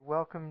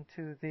welcome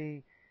to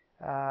the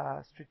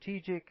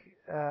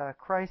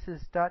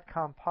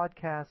strategiccrisis.com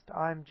podcast.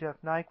 I'm Jeff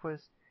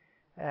Nyquist,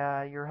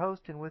 your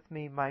host, and with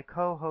me my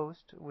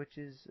co-host, which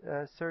is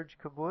Serge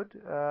Kabud.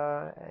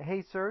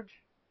 Hey, Serge.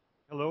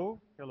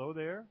 Hello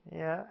there.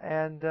 Yeah,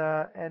 and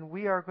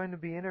we are going to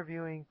be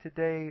interviewing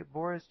today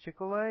Boris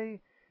Chikulay,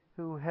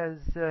 who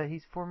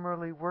he's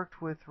formerly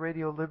worked with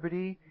Radio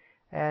Liberty,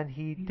 and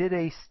he did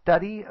a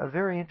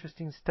very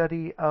interesting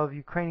study of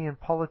Ukrainian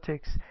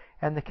politics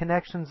and the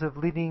connections of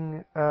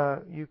leading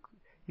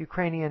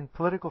Ukrainian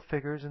political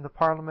figures in the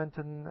parliament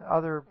and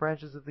other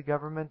branches of the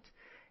government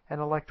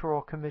and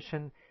electoral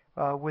commission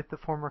with the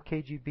former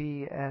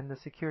KGB and the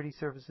security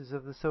services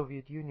of the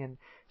Soviet Union.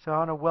 So I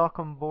want to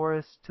welcome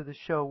Boris to the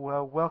show.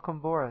 Welcome,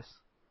 Boris.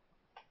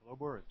 Hello,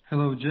 Boris.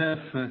 Hello, Jeff.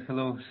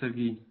 Hello,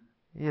 Sergey.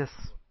 Yes.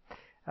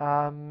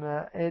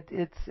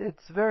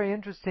 It's very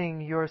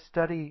interesting, your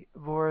study,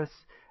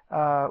 Boris.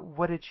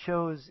 What it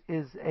shows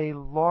is a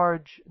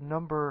large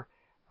number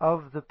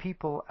of the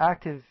people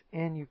active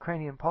in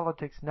Ukrainian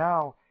politics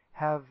now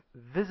have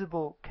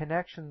visible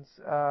connections,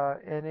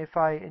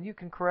 and you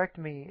can correct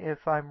me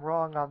if I'm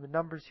wrong on the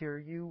numbers here.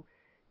 You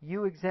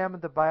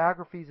examined the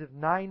biographies of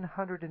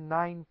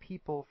 909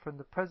 people from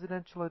the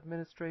presidential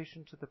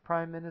administration to the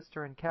prime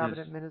minister and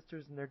cabinet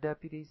ministers and their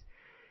deputies,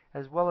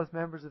 as well as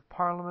members of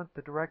parliament,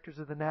 the directors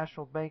of the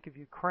National Bank of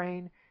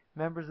Ukraine,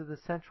 members of the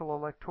Central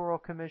Electoral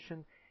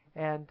Commission,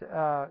 and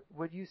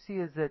what you see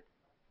is that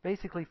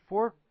basically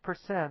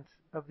 4%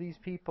 of these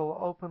people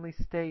openly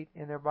state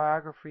in their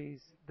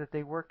biographies that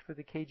they worked for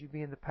the KGB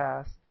in the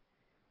past,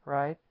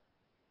 right?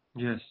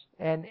 Yes.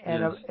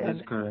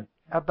 That's correct.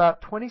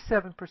 About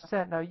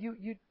 27%. Now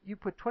you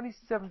put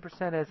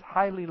 27% as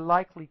highly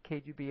likely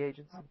KGB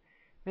agents.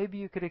 Maybe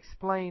you could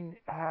explain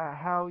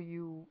how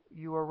you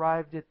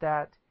arrived at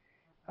that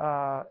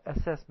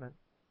assessment.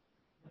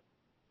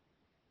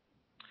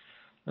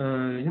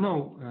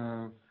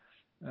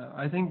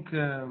 I think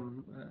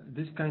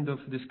this kind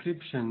of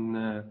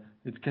description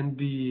it can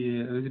be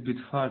a little bit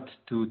hard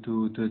to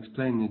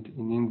explain it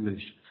in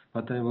English,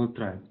 but I will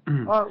try.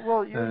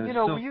 Well,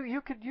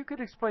 you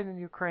could explain in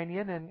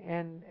Ukrainian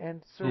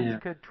and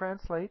Serge could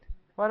translate.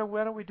 Why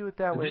don't we do it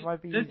that way? It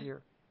might be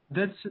easier.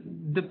 That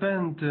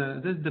depend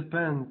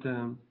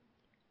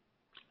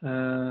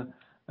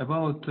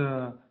about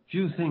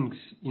few things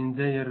in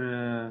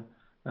their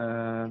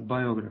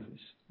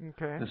biographies.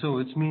 Okay. So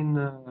it means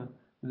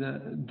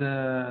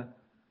the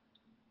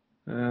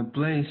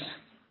place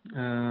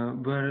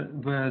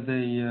where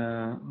they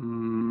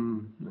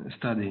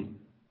study.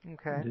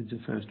 Okay. That's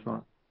the first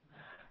one.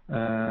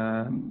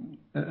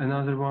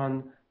 Another one,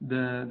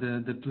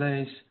 the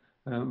place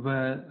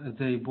where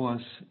they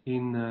was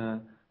in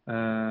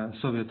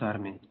Soviet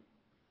army.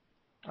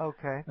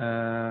 Okay.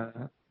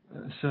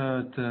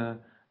 Third,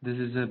 this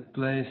is a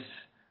place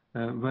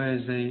where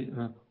they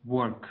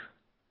work.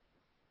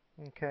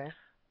 Okay.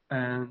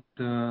 And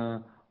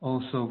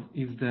also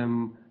if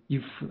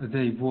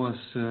they was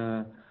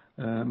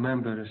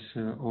members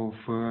of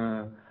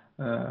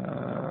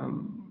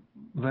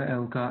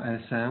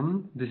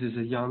VLKSM, this is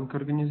a young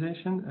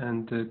organization,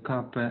 and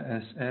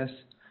KPSS,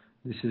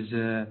 this is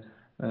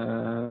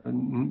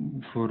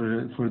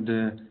for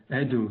the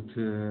adult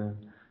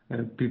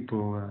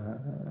people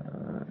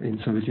in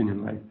Soviet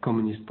Union, like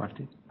Communist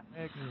Party.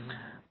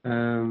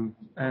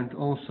 And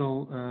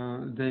also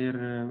their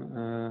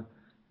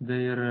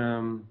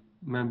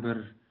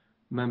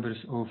members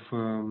of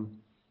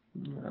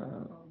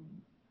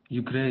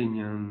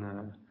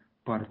Ukrainian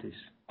parties.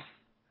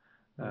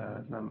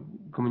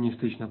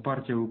 Комуністична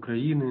партія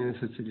України,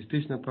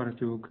 Соціалістична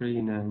партія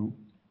України, and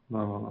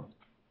blah blah blah.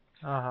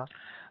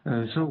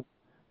 So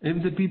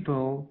if the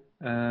people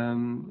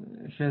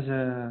has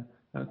a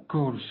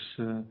course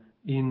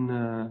in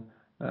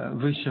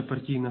вища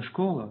партійна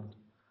школа,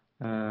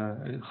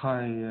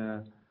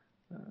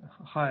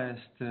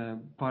 highest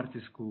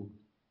party school,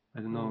 I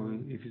don't know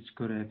if it's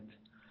correct.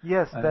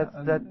 Yes,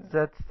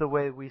 that's the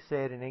way we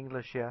say it in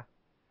English, yeah.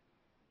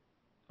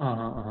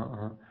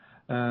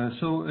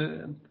 So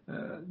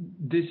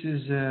this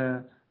is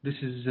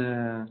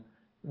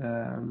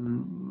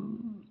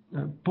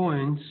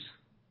points,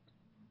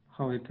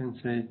 how I can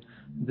say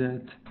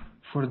that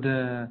for the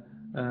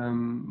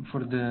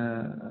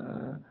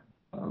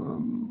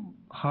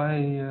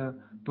high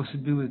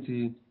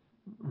possibility.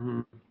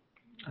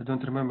 I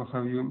don't remember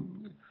how you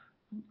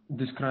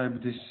describe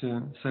this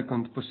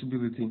second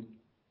possibility.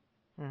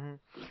 Mm-hmm.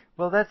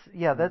 Well, that's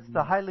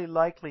the highly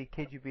likely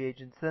KGB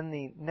agents. Then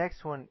the next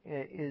one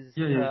is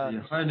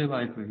highly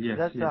likely. Yes,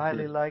 that's the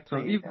highly likely. So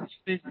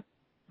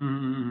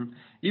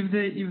if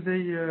they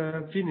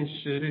finish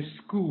this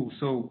school,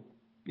 so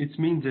it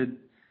means that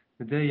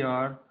they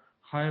are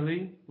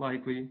highly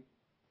likely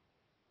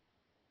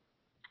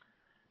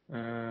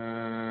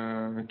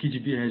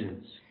KGB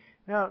agents.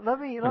 Now, let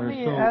me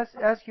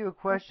ask you a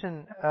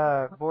question,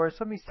 Boris.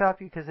 Let me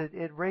stop you because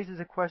it raises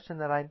a question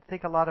that I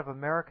think a lot of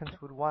Americans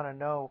would want to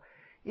know.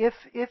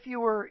 If you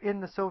were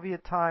in the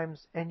Soviet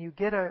times and you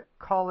get a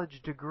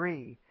college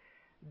degree,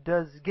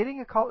 Does getting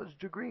a college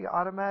degree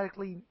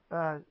automatically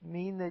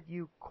mean that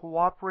you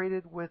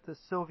cooperated with the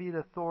Soviet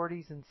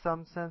authorities in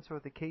some sense, or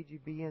the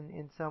KGB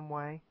in some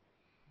way?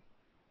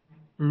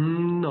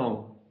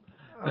 No.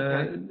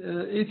 Okay.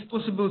 It's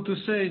possible to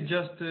say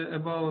just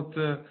about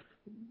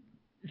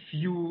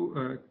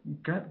few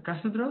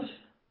cathedrals.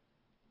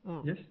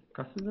 Mm. Yes,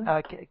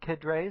 cathedrals.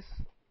 Cadres?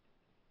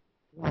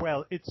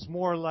 Well, it's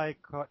more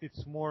like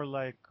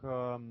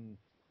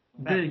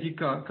Деякі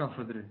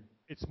кафедри.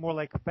 it's more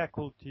like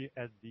faculty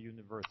at the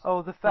university.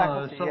 Oh, the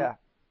faculty, yeah.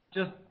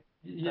 Just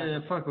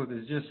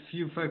faculties, just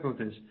few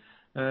faculties.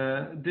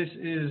 This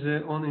is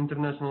on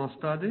international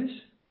studies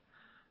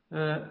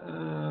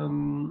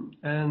and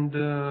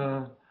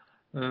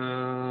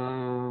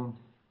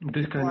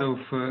this kind of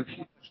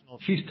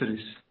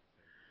histories.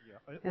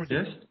 Yeah, or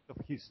Yes. of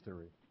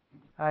history.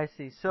 I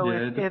see. So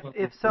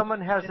if someone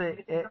has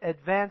a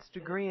advanced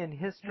degree in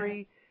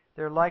history,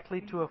 they're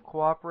likely to have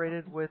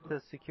cooperated with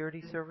the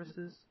security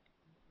services?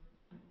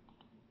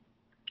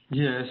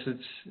 Yes,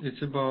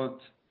 it's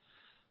about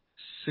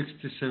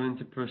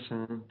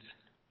 60-70%.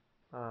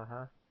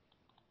 Uh-huh.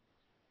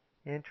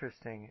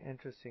 Interesting.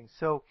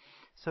 So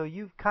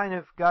you've kind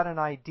of got an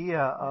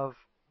idea of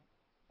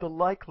the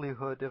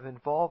likelihood of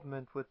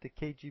involvement with the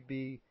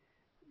KGB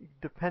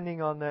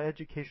depending on the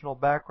educational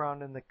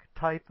background and the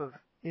type of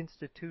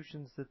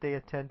institutions that they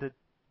attended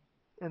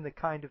and the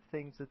kind of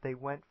things that they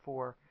went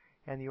for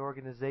and the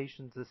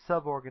organizations, the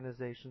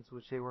sub-organizations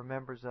which they were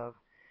members of.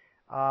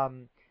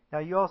 Now,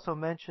 you also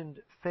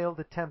mentioned failed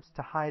attempts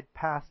to hide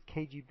past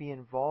KGB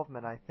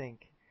involvement, I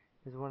think,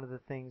 is one of the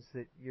things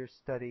that your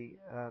study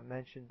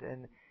mentioned.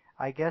 And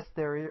I guess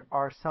there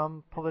are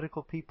some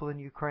political people in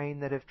Ukraine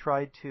that have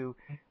tried to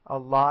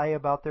lie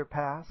about their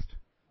past?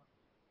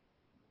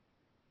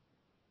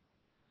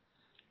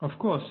 Of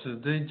course,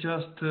 they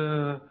just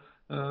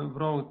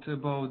wrote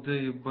about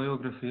their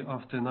biography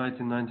after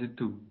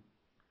 1992.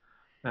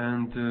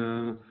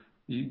 And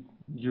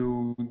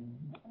you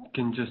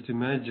can just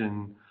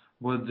imagine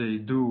what they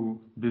do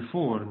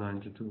before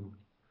 92.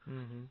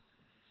 Mm-hmm.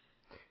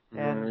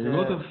 And a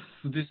lot of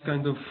this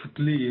kind of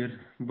clear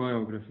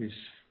biographies.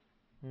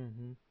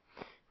 Mm-hmm.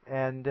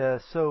 And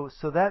so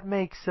that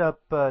makes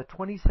up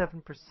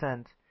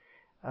 27%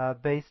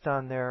 based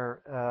on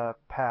their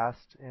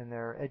past and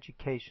their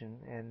education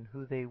and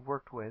who they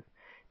worked with.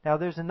 Now,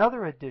 there's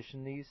another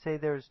addition that you say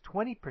there's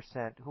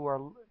 20% who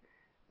are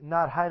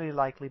not highly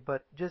likely,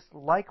 but just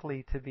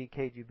likely to be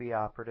KGB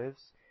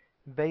operatives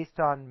based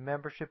on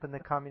membership in the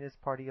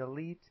Communist Party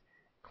elite,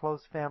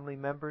 close family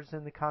members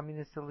in the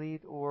Communist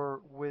elite,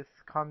 or with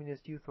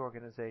Communist youth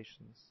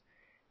organizations,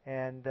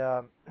 and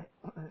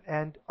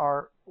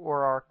are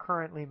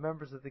currently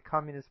members of the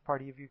Communist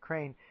Party of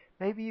Ukraine.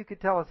 Maybe you could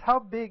tell us, how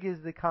big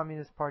is the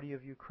Communist Party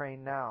of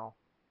Ukraine now?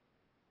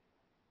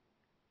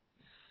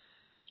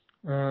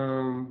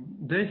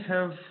 They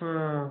have,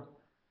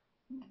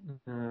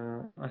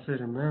 as I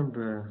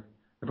remember,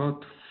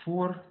 about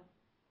 4%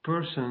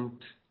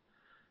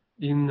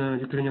 in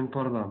Ukrainian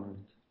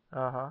parliament.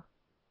 Uh-huh.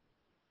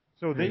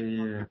 So they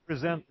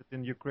represented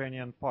in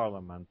Ukrainian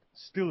parliament,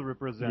 still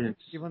represented,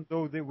 yes. Even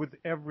though they, with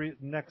every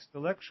next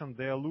election,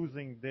 they are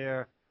losing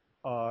their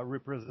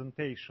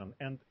representation.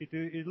 And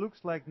it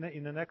looks like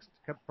in the next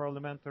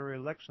parliamentary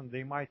election,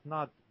 they might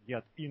not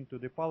get into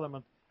the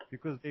parliament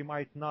because they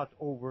might not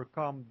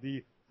overcome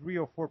the 3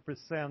 or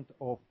 4%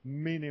 of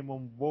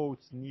minimum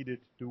votes needed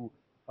to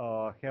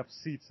have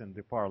seats in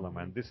the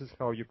parliament. This is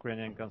how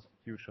Ukrainian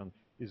constitution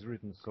is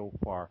written so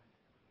far.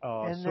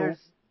 And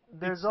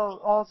there's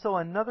also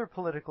another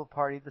political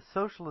party, the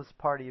Socialist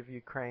Party of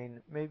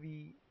Ukraine.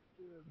 Maybe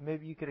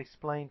you could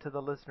explain to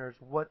the listeners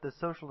what the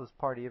Socialist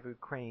Party of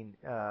Ukraine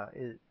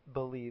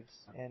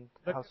believes and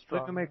how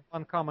strong. Let me make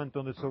one comment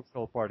on the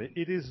Social Party.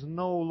 It is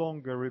no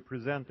longer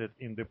represented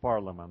in the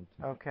parliament.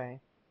 Okay.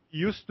 It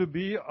used to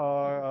be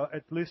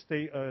at least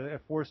a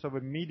force of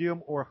a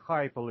medium or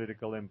high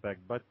political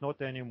impact, but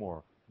not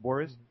anymore.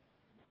 Boris?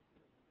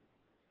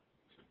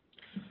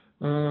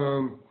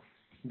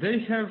 They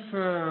have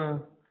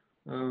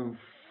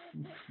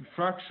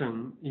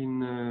fraction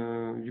in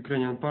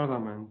Ukrainian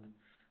parliament,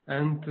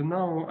 and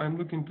now I'm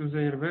looking to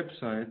their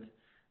website,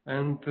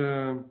 and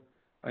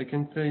I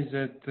can say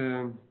that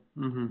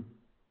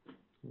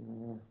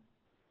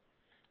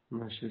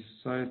наши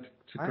сайт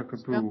ЦК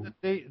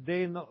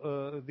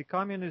the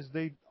communists,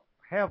 they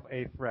have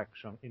a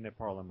fraction in the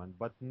parliament,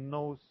 but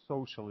no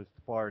socialist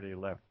party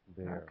left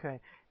there. Okay.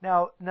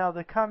 Now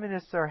the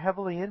communists are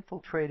heavily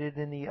infiltrated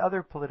in the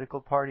other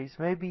political parties.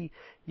 Maybe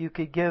you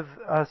could give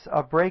us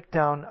a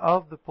breakdown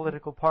of the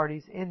political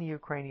parties in the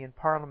Ukrainian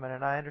parliament,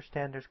 and I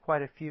understand there's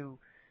quite a few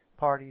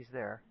parties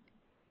there.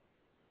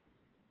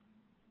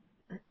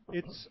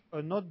 It's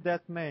not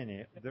that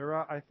many. There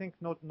are, I think,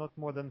 not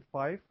more than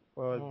 5.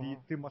 The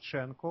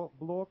Tymoshenko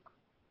bloc,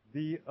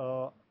 the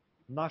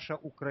Nasha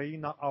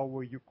Ukraina,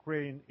 Our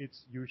Ukraine,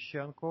 it's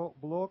Yushchenko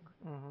bloc,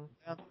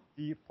 and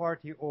the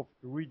Party of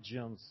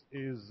Regions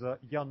is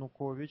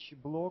Yanukovych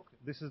bloc.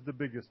 This is the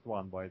biggest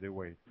one, by the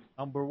way.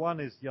 Number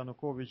 1 is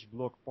Yanukovych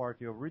bloc,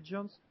 Party of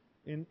Regions.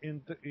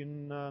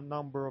 in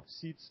number of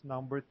seats.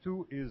 Number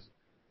 2 is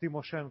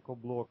Timoshenko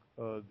bloc,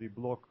 the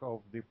bloc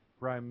of the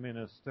prime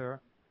minister,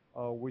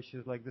 which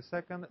is like the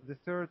second. The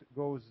third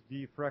goes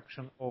the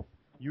fraction of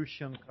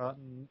Yushchenko,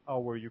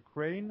 our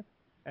Ukraine,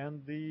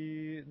 and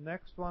the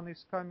next one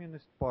is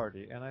Communist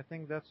Party. And I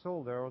think that's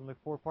all. There are only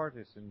 4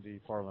 parties in the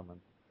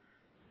parliament.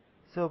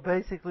 So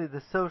basically,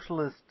 the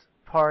Socialist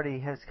Party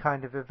has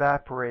kind of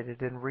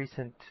evaporated in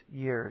recent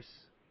years.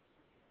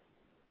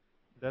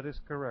 That is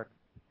correct.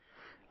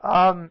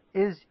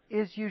 Is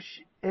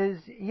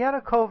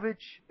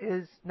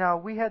Yanukovych now?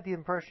 We had the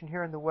impression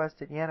here in the West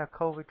that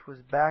Yanukovych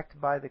was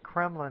backed by the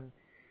Kremlin,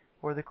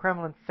 or the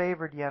Kremlin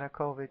favored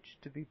Yanukovych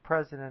to be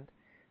president.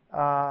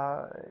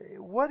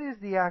 What is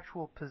the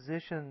actual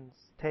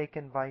positions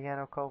taken by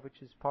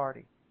Yanukovych's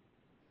party?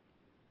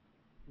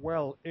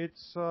 Well, it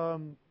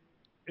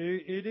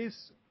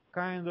is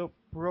kind of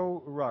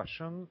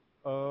pro-Russian,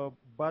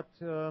 but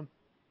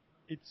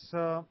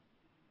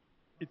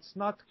it's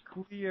not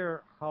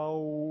clear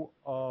how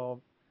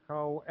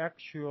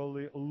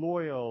actually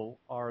loyal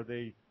are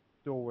they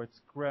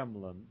towards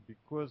Kremlin,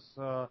 because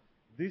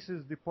this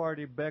is the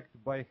party backed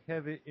by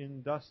heavy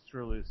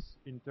industrialists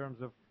in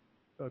terms of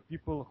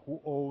people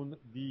who own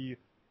the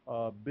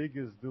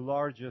biggest, the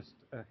largest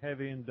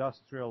heavy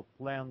industrial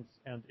plants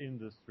and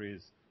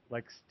industries,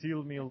 like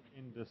steel mill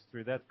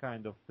industry, that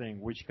kind of thing,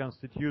 which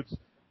constitutes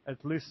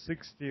at least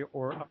 60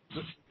 or up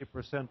to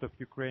 80% of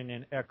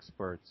Ukrainian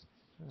exports.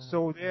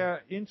 So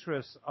their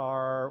interests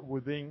are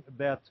within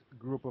that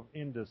group of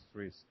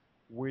industries,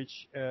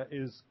 which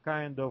is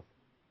kind of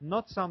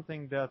not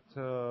something that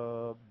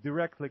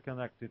directly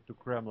connected to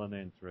Kremlin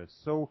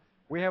interests. So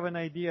we have an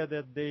idea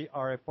that they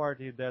are a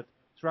party that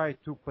try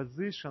to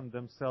position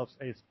themselves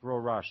as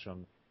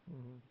pro-Russian.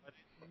 Mm-hmm. But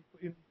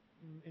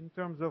in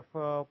terms of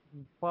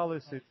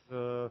policies,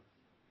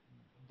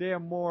 they are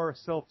more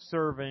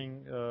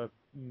self-serving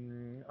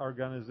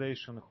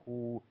organization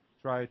who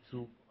try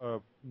to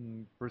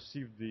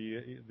perceive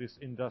this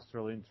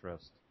industrial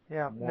interest.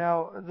 Yeah.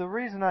 Now, the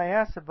reason I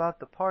asked about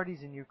the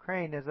parties in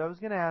Ukraine is I was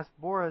going to ask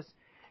Boris,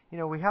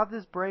 we have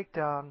this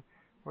breakdown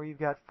where you've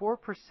got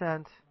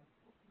 4%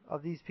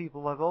 of these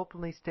people have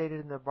openly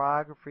stated in their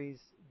biographies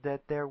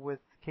that they're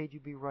with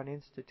KGB-run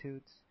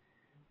institutes,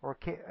 or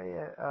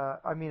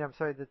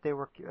that they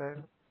were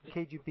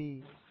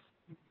KGB,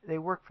 they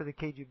worked for the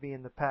KGB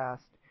in the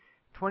past.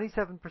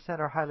 27%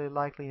 are highly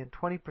likely, and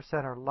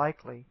 20% are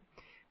likely,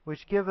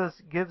 which gives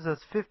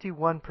us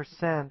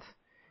 51%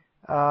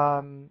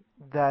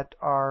 that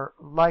are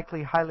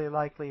likely, highly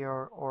likely,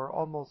 or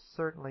almost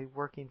certainly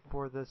working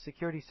for the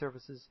security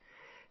services.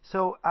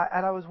 So,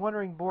 and I was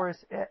wondering,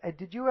 Boris,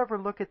 did you ever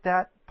look at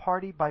that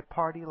party by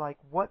party, like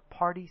what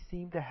party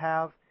seemed to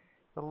have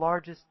the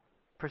largest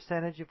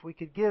percentage? If we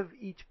could give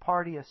each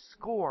party a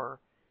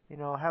score,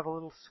 have a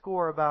little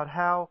score about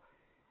how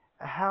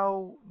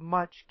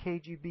much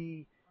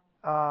KGB,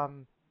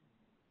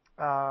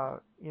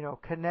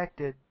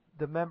 connected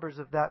the members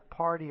of that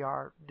party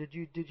are. Did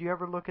you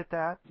ever look at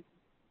that?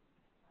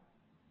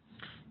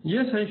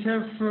 Yes, I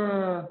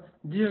have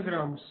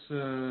diagrams.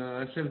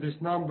 I have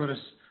these numbers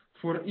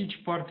for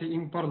each party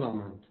in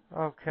parliament.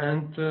 Okay.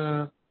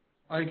 And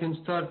I can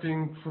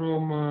starting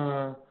from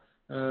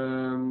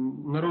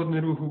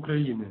Народный Рух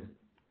Украины.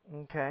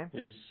 Okay.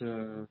 It's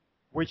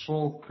which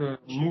folk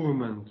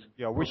movement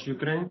of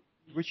Ukraine.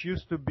 Which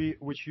used to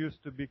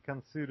be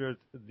considered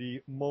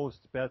the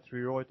most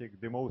patriotic,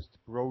 the most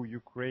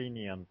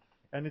pro-Ukrainian,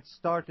 and it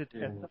started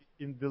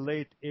in the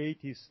late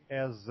 80s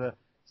as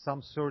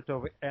some sort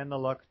of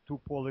analog to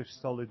Polish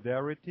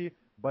Solidarity,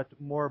 but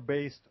more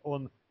based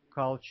on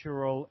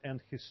cultural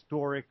and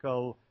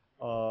historical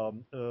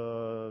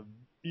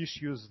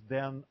issues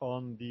than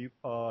on the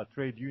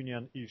trade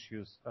union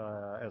issues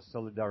as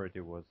Solidarity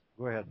was.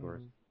 Go ahead,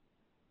 Boris.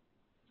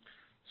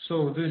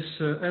 So this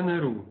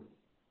NRU,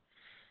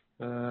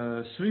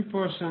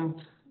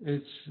 3%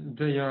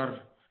 they are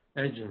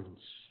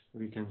agents,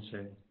 we can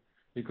say,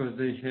 because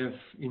they have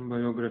in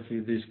biography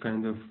this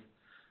kind of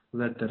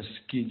letters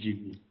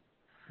KGB.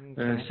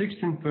 Okay.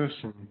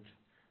 16%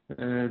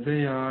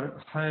 they are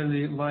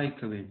highly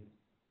likely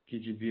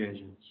KGB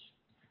agents,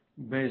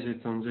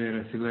 based on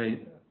their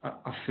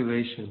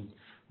affiliation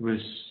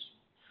with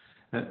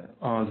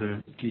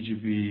other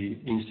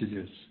KGB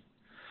institutes.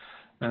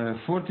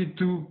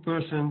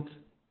 42%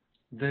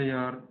 they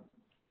are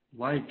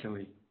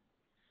likely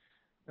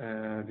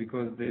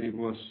because they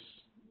was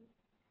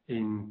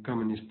in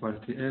Communist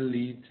Party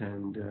elite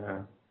and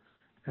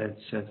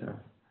etc.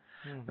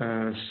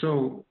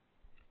 So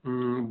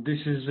this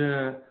is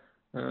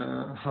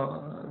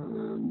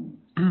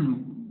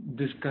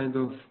this kind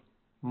of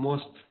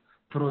most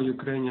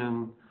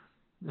pro-Ukrainian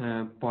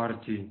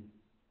party.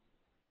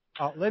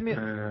 Let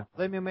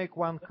me make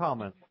one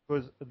comment,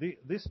 because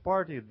this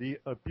party, the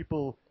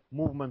People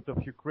Movement of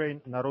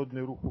Ukraine,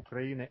 Народный Рух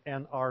Украины,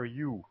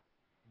 NRU,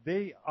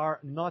 they are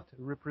not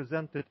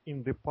represented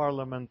in the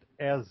parliament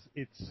as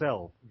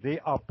itself. They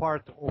are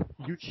part of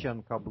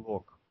Yushchenko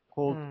bloc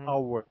called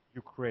Our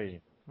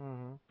Ukraine.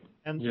 Mm-hmm.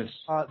 And Yes,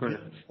 are the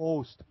correct.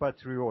 most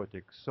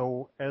patriotic.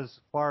 So as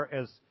far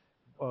as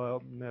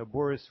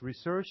Boris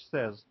research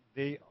says,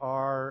 they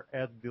are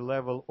at the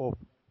level of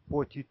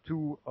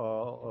 42,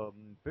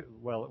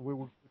 well, we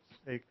would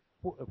say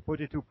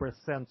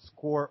 42%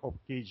 score of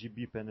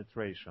KGB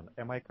penetration.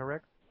 Am I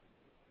correct?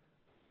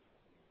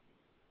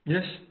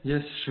 Yes,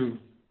 yes, sure.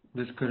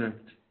 That's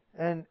correct.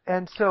 And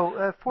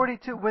so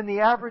 42. When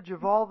the average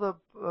of all the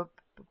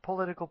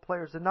political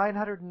players, the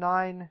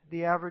 909,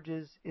 the average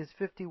is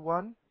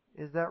 51.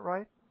 Is that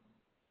right?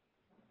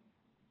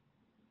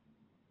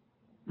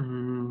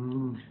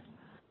 Mm,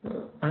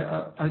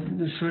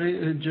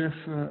 sorry, Jeff,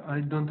 I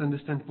don't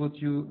understand what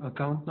you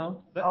account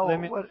now. Oh, Let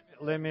me what?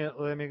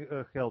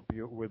 help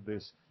you with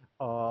this.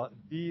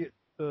 The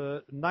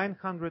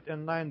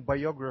 909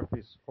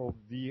 biographies of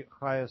the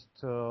highest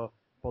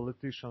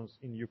politicians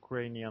in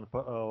Ukrainian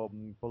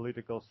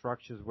political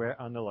structures were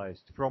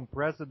analyzed, from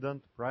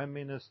president, prime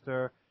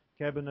minister,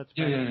 cabinet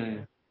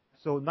Yeah.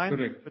 so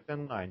Correct.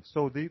 909.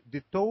 So the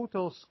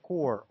total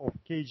score of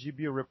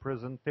KGB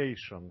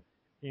representation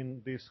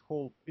in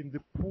the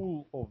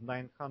pool of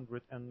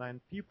 909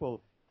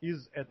 people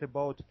is at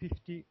about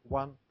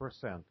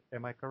 51%.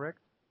 Am I correct?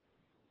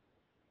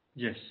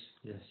 Yes,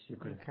 you're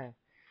correct. Okay.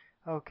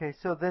 Okay.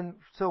 So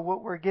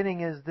what we're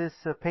getting is this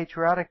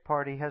patriotic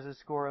party has a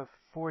score of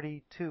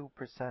 42%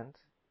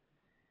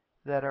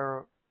 that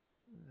are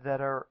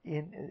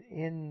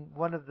in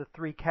one of the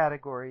three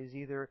categories.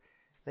 Either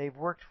they've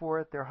worked for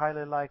it, they're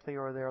highly likely,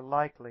 or they're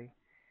likely.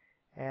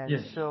 And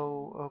Yes.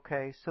 so,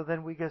 okay, so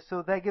then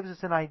so that gives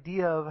us an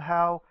idea of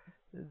how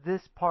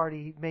this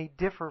party may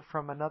differ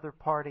from another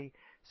party.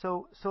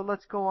 So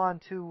let's go on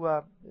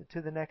to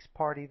the next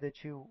party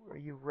that you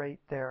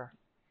rate there.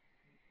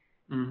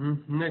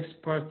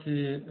 Next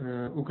party,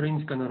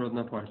 Українська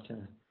Народна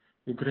партія,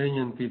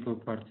 Ukrainian People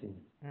Party.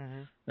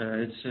 Mm-hmm.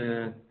 It's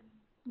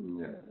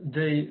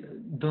they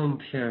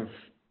don't have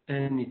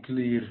any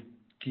clear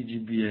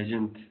KGB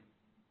agent.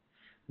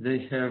 They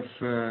have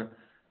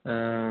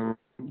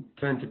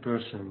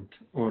 20%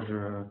 or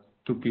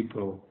two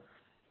people.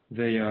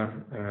 They are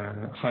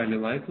highly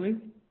likely,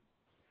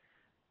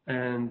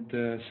 and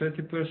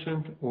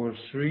 30% or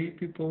three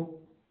people,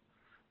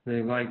 they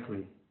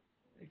likely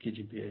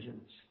KGB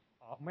agents.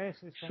 May I say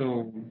something? So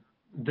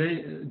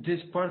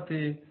this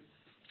party,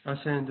 as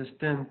I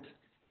understand,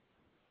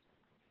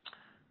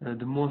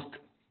 the most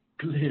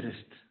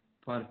clearest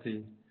party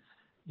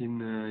in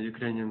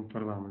Ukrainian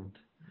parliament.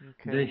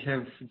 Okay. They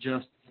have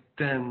just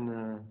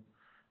 10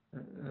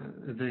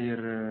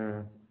 their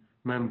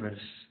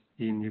members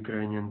in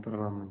Ukrainian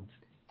parliament.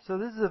 So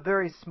this is a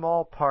very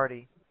small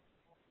party.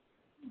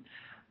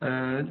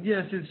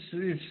 Yes,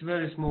 it's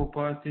very small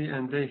party,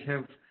 and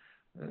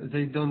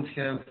they don't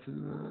have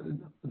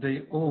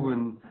their own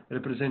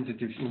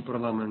representatives in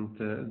parliament.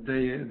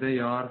 They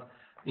are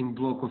in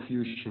bloc of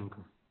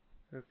Yushchenko.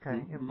 Okay,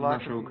 in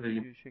block of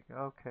Yushchenko.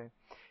 Okay,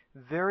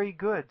 very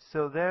good. So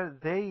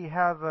they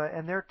have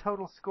and their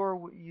total score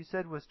you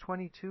said was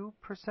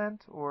 22%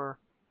 or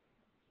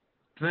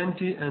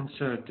 20 and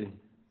 30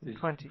 is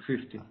 20.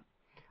 50.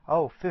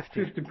 Oh,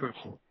 50.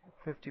 50%.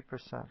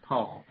 50%.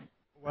 How?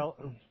 Well,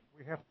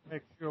 we have to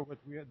make sure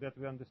that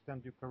we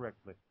understand you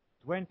correctly.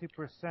 20%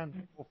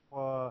 of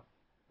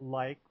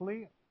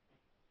likely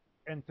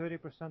and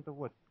 30% of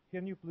what?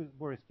 Can you please,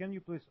 Boris,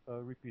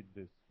 repeat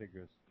these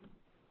figures?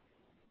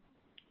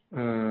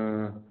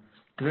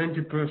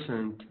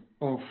 20%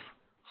 of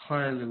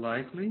highly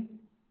likely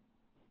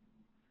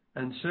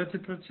and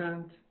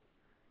 30%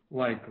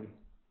 likely.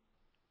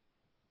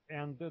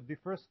 And the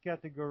first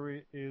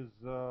category is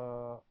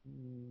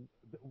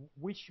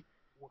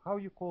how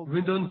you call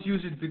We don't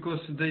use it because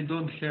they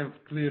don't have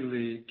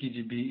clearly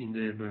KGB in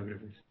their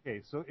biographies. Okay,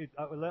 so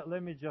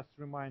let me just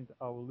remind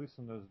our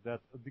listeners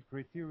that the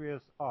criteria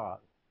are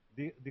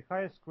the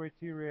highest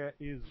criteria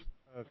is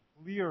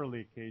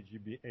clearly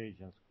KGB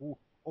agents who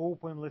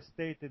openly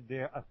stated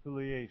their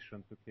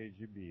affiliation to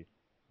KGB.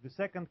 The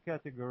second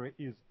category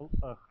is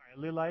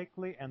highly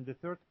likely, and the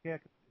third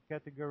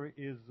category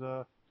is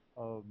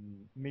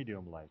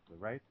medium likely,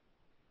 right?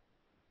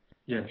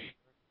 Yes.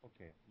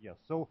 Okay, yes.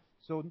 So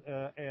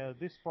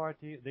this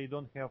party, they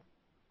don't have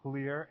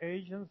clear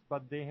agents,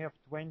 but they have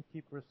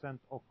 20%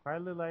 of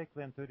highly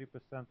likely and 30%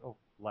 of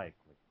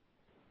likely.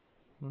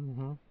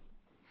 Mm-hmm.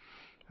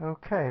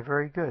 Okay,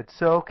 very good.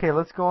 So, okay,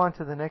 let's go on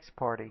to the next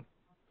party.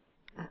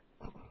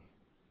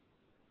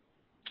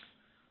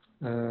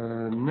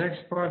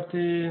 Next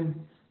party,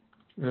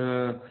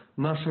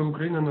 Наша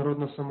Україна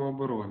Народна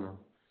Самооборона.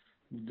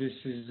 This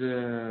is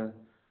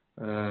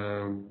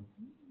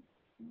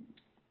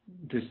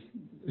this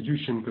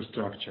Yushchenko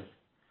structure.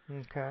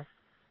 Okay.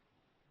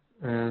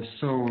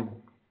 So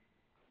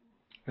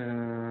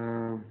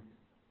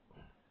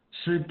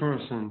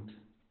 3%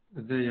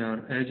 they are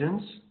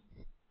agents,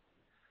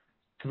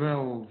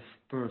 12%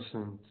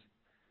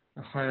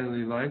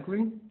 highly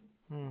likely,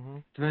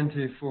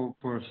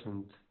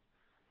 24%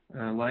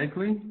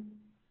 likely,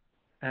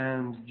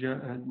 and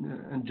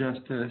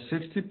just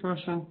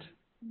 60%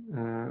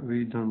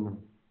 we don't know.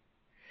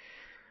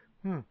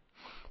 Hmm.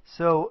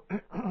 So,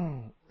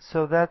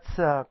 so that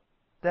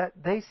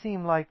they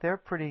seem like they're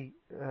pretty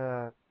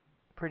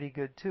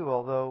good too.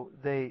 Although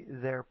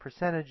their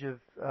percentage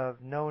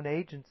of known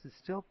agents is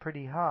still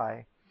pretty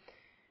high.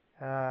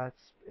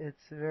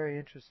 It's very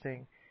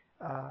interesting.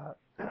 Uh,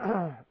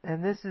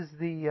 and this is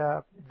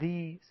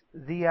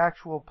the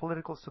actual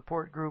political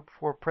support group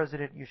for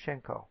President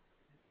Yushchenko.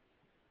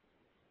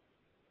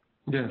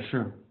 Yeah,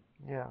 sure.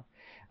 Yeah.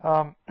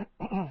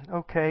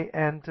 Okay.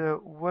 And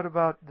what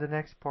about the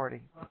next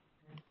party?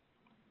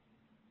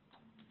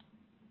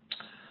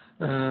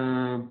 ПРП.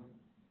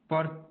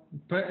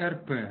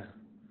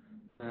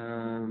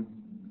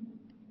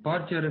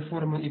 Партия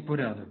реформа и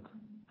порядок.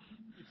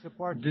 It's a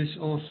party. This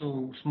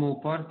also small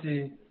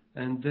party,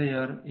 and they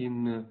are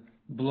in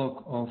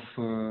block of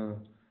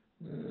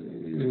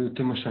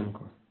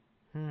Tymoshenko.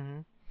 Mm-hmm.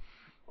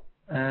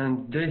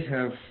 And they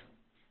have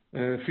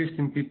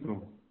 15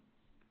 people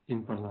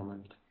in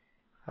parliament.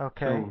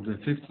 Okay. So the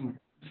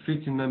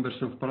 15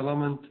 members of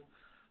parliament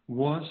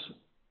was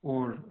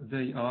or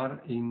they are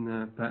in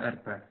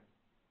PRP.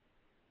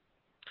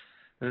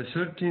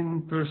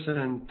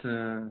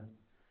 13%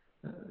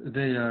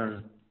 they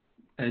are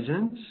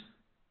agents.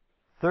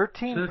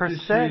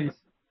 13%.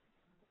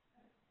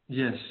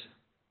 Yes.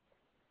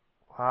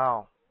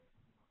 Wow.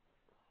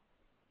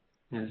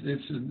 Yes,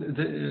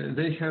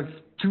 they have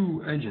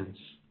 2 agents,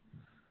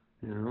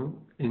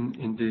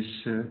 in this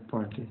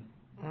party.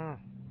 Mm.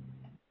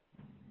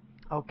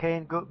 Okay,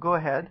 and go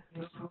ahead.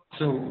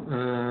 So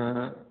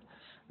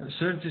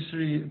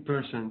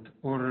 33%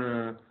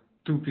 or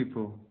 2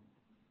 people,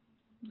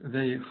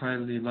 they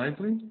highly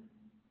likely.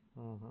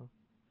 Mm-hmm.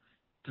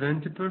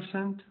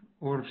 20%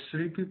 or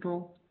 3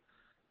 people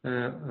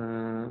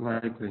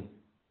likely.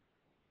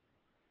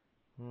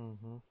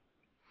 Mm-hmm.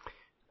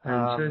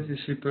 And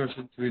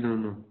 33% we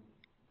don't know.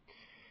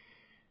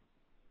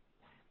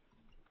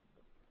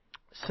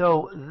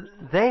 So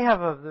they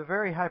have a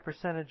very high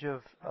percentage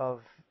of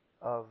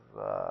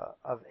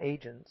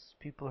agents,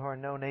 people who are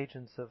known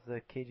agents of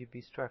the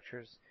KGB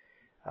structures.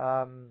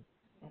 Um,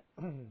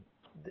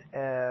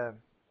 uh,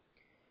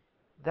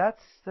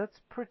 that's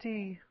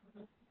pretty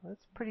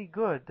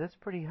good. That's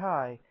pretty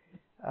high.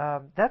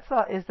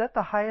 Is that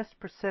the highest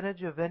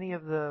percentage of any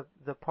of the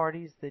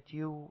parties that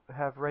you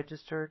have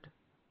registered?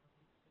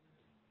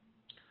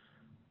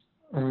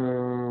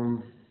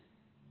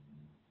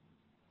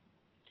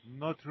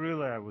 Not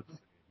really, I would say.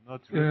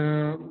 Not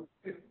really.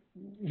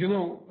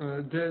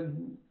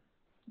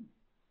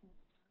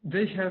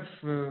 They have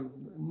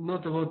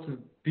not a lot of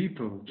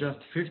people, just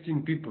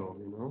 15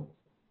 people,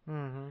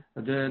 Mm-hmm.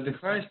 The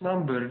highest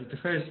number,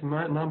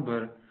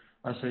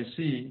 as I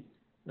see,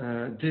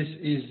 this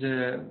is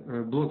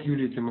Bloc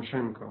Yulia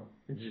Tymoshenko.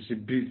 It is a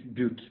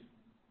butte.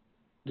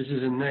 This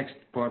is the next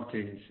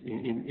party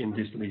in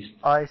this list.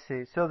 I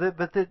see. So,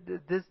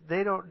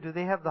 they don't. Do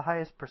they have the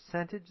highest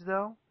percentage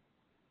though?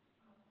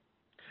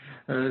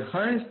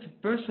 Highest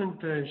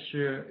percentage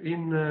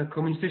in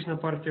Комуністична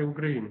партія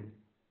України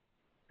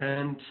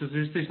and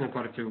Соціалістична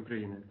партія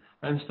України.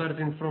 I'm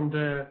starting from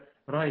the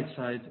right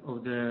side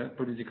of the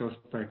political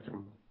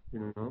spectrum,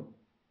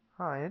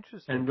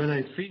 Interesting. And when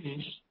I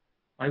finish,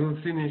 I will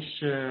finish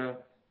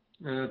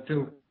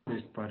till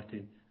Communist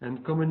Party.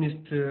 And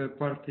Communist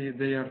Party,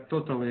 they are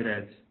totally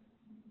red.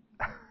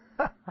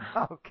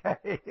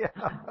 Okay.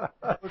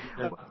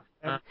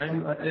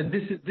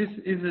 This is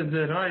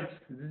the right.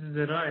 This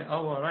is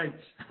our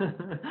right.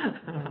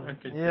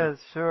 Yes,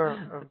 sure,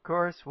 of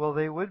course. Well,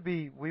 they would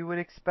be. We would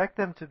expect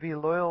them to be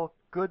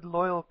good,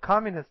 loyal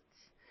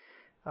communists.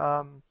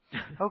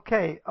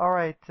 Okay, all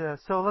right.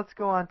 So let's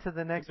go on to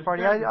the next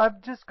party. I'm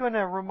just going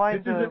to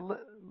remind the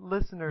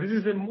listeners. This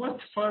is the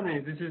most funny.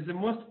 This is the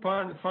most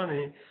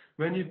funny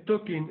when you're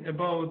talking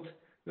about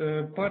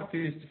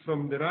parties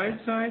from the right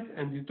side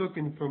and you're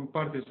talking from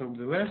parties from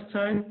the left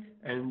side,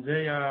 and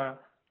they are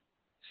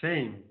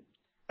same.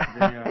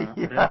 They are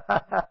red.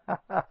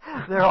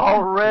 They're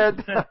all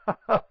red.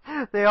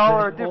 They all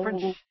are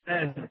different.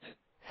 Red.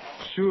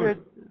 Sure.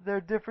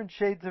 They're different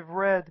shades of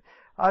red.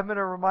 I'm going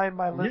to remind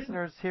my Yes.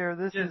 listeners here,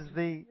 this is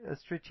the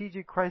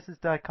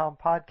strategiccrisis.com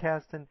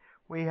podcast, and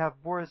we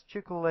have Boris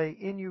Chikole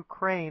in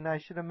Ukraine. I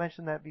should have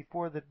mentioned that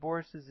before, that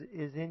Boris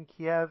is in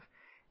Kiev,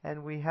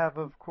 and we have,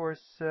 of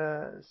course,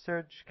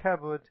 Serge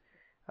Kabud,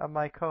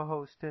 my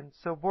co-host. And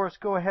so, Boris,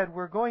 go ahead.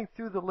 We're going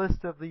through the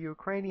list of the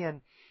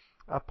Ukrainian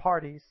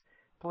parties,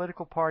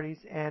 political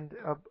parties, and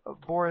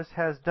Boris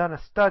has done a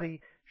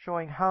study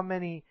showing how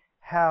many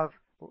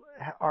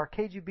are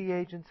KGB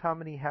agents, how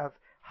many have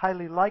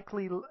highly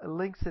likely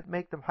links that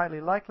make them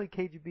highly likely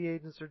KGB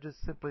agents, or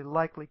just simply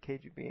likely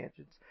KGB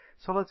agents.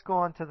 So let's go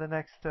on to the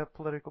next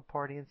political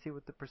party and see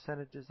what the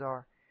percentages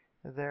are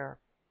there.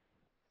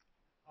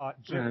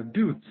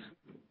 Butte.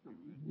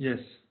 Yes.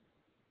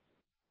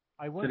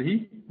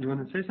 Sergei, you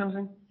want to say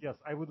something? Yes,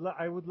 I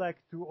would like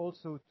to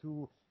also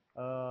to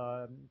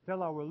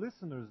tell our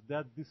listeners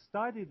that the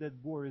study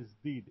that Boris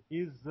did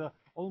is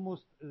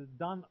almost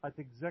done at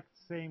exact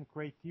same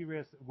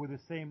criteria with the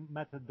same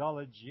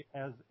methodology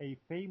as a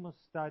famous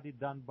study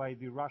done by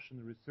the Russian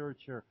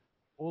researcher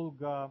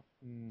Olga,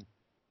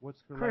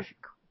 what's her last?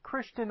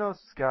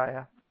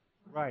 Krishtanovskaya.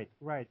 Right.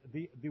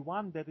 The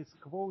one that is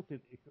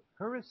quoted,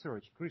 her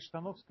research,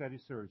 Krishtanovskaya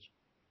research,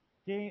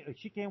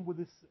 she came with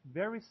this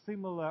very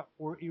similar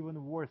or even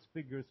worse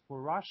figures for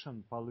Russian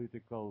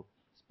political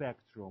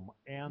spectrum,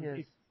 and Yes.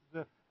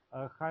 it's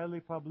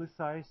highly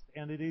publicized,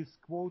 and it is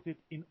quoted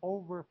in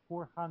over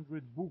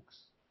 400 books.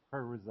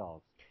 Her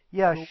results.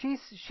 Yeah, So,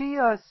 she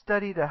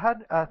studied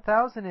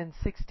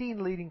 1,016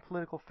 leading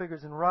political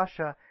figures in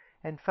Russia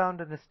and found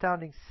an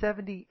astounding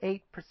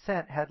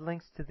 78% had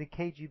links to the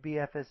KGB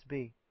FSB.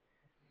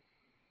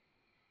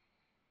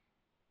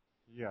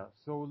 yeah.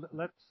 So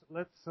let's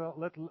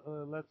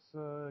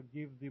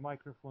give the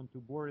microphone to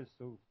Boris,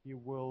 so he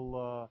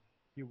will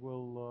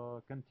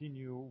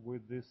continue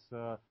with this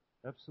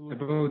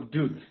absolutely About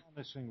Dud.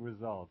 astonishing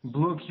results.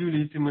 Bloc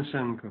Yulia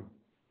Tymoshenko.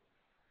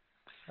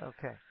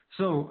 Okay.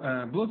 So,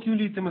 Bloc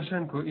Yulia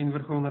Tymoshenko in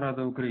Verkhovna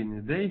Rada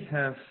Ukraine, they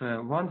have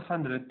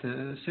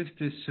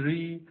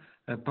 163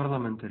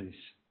 parliamentaries.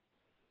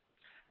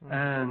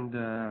 And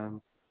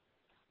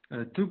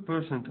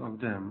 2% of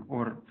them,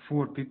 or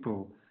 4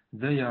 people,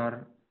 they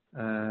are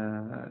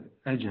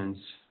agents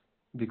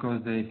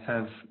because they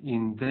have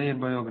in their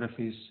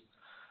biographies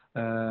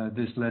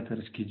these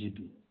letters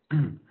KGB.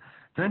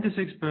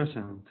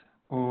 26%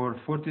 or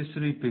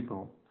 43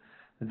 people,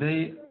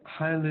 they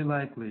highly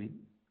likely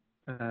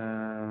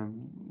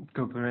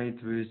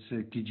cooperate with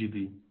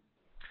KGB.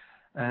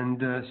 And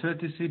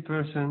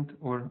 33%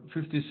 or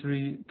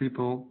 53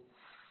 people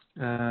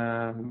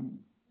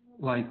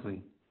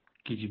likely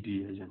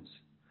KGB agents.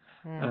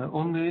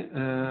 Only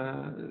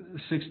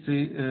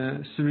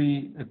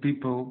 63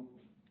 people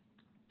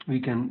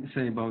we can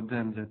say about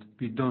them that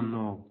we don't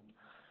know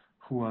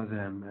who are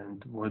them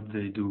and what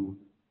they do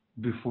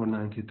before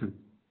 92.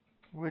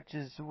 Which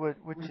is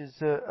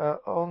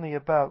only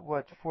about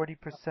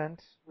 40%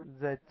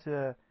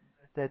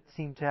 that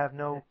seem to have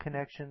no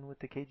connection with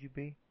the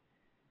KGB.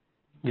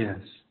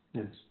 Yes.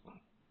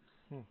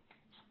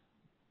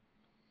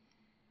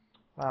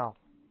 Wow,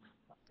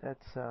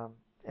 that's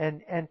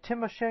and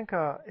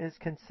Tymoshenko is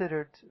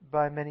considered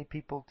by many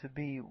people to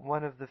be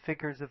one of the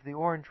figures of the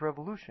Orange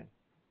Revolution.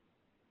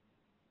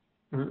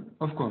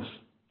 Of course.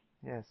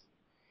 Yes.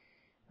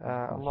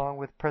 Along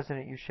with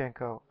President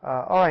Yushchenko.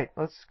 All right,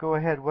 let's go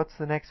ahead. What's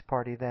the next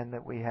party then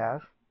that we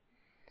have?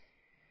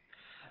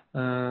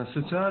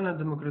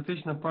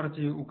 Соціально-демократична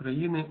партія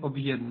України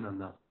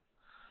об'єднана.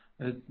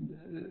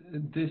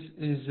 This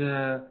is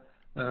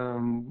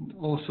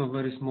also a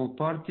very small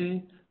party.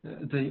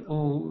 They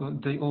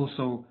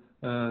also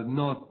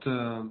not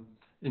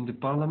in the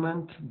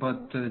parliament,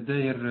 but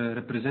their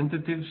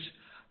representatives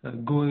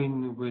going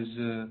with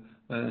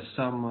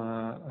some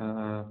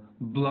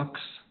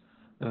blocks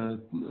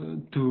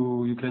to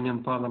Ukrainian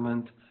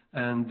parliament,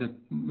 and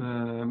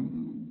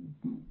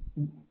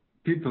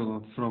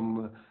people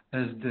from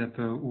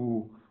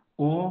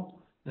SDPU-O,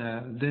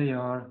 they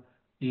are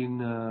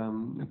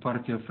in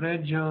Party of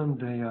Region,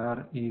 they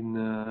are in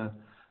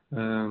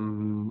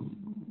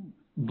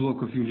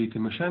Bloc of Yulia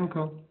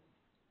Tymoshenko,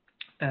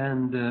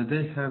 and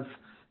they have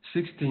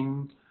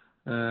 16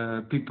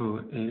 people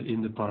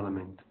in the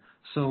parliament.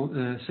 So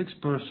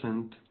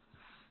 6%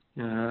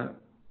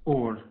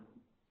 or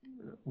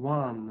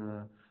one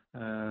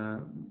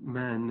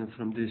man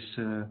from this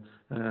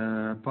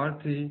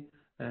party,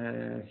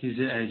 he's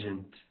the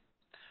agent.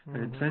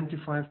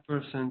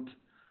 25%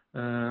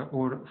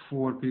 or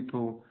 4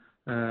 people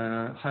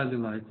highly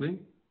likely.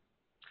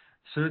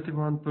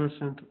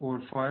 31%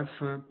 or 5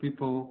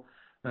 people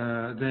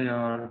they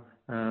are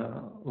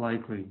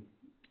likely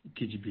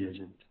KGB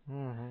agent.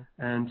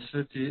 And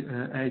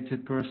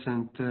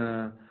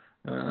 80%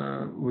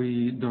 we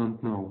don't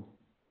know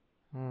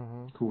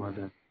who are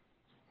they.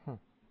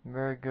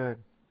 Very good.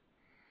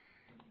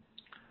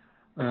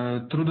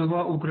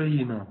 Трудова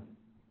Україна.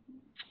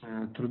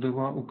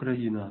 Трудова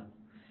Україна.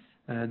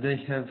 They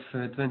have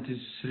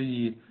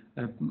 23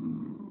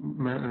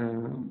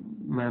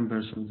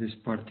 members of this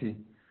party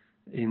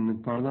in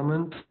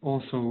parliament.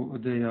 Also,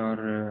 they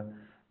are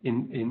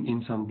in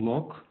some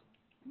bloc,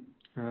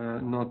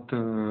 not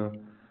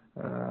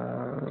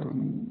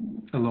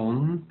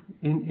alone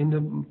in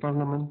the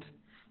parliament.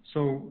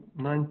 So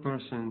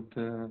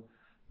 9%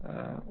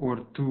 or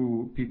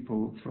 2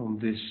 people from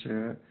this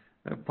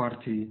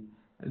party,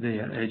 they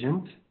are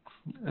agent.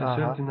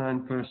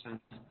 39%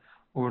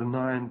 or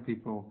 9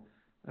 people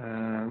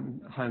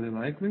highly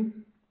likely.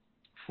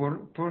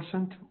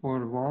 4% or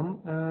 1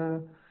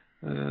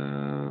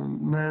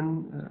 man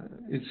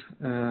is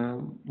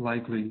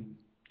likely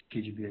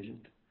KGB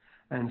agent.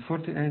 And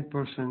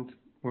 48%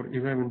 or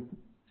 11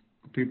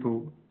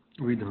 people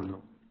we don't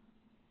know.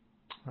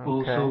 Okay.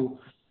 Also,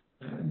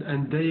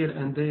 and their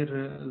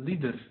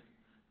leader,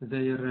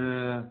 their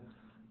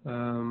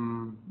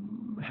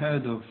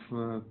head of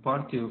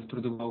party of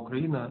Trudova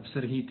Ukraina,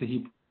 Serhiy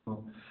Tagipko,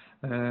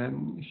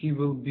 he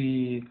will be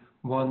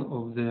one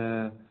of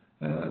the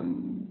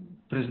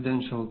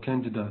presidential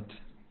candidate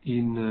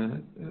in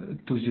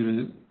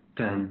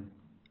 2010.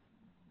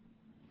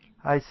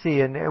 I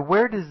see. And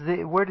where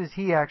does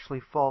he actually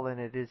fall in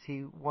it? Is he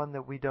one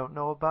that we don't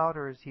know about,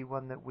 or is he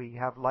one that we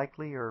have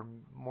likely or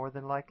more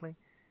than likely?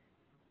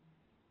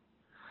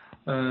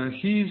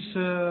 He's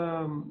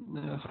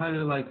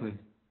highly likely,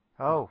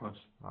 of Oh, course.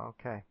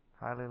 okay.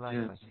 Highly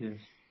Yes, likely. yes.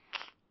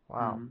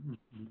 Wow.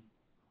 Mm-hmm.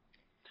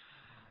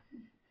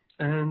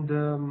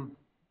 And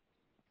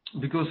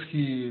because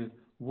he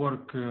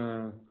work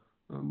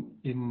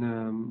in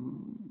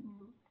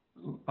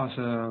as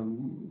a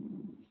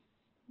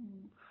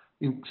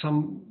in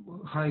some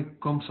high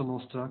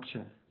Komsomol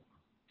structure.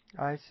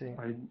 I see.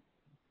 I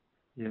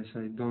yes,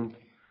 I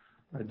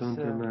It's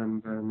don't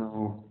remember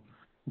now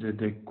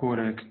the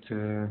correct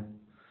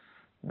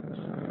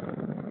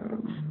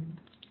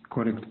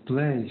correct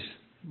place,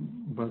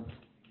 but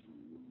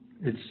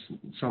it's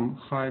some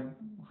high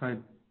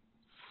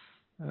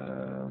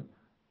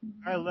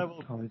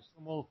High-level how it's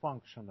small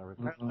functionary,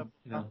 high-level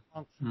yeah.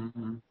 functionary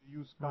Mm-hmm. to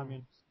use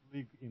Communist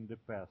League in the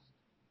past.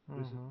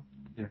 This is, hmm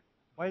Yeah.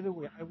 by the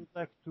way, I would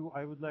like to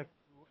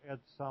add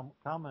some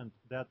comment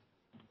that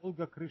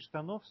Olga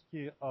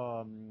Krishtanovsky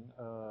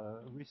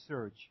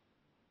research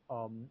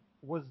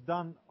was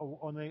done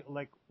on a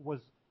was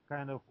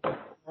kind of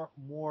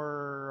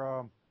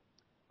more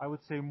I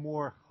would say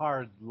more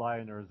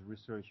hardliners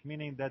research,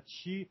 meaning that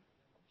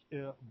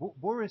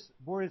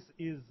Boris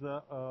is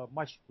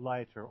much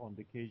lighter on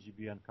the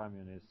KGB and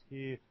communists.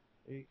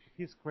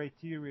 His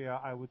criteria,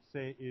 I would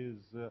say, is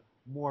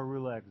more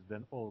relaxed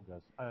than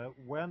Olga's.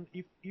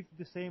 If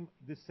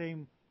the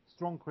same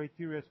strong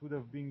criteria would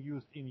have been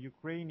used in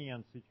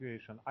Ukrainian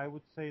situation, I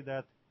would say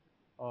that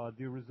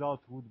the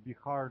result would be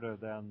harder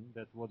than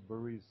that what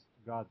Boris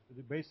got.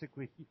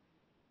 Basically,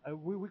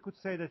 we could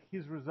say that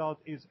his result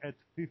is at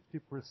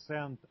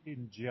 50%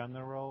 in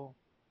general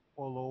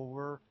all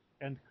over,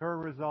 and her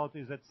result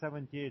is at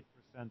 78%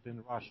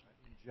 in Russia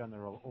in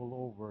general all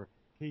over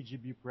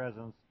KGB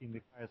presence in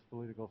the highest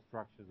political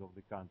structures of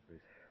the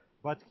countries.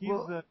 But his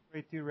Well,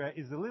 criteria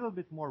is a little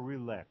bit more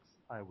relaxed,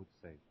 I would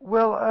say.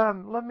 well,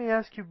 let me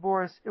ask you,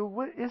 Boris.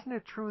 Isn't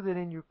it true that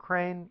in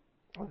Ukraine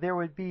there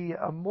would be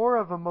more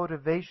of a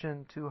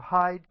motivation to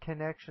hide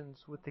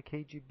connections with the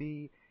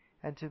KGB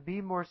and to be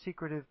more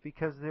secretive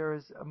because there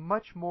is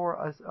much more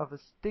of a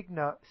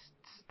stigma,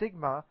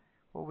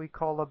 what we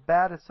call a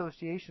bad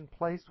association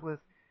placed with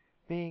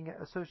being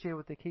associated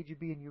with the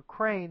KGB in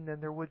Ukraine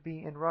than there would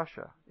be in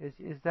Russia.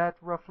 Is that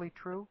roughly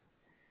true?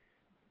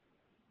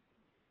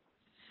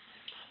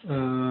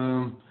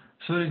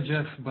 Sorry,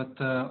 Jeff, but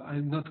I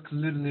not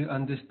clearly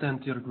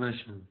understand your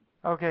question.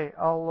 Okay,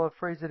 I'll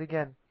phrase it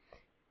again.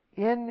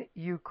 In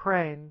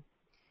Ukraine,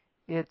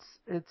 it's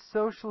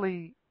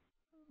socially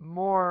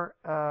more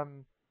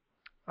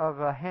of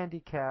a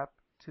handicap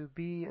to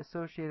be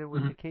associated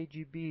with the Mm-hmm.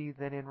 KGB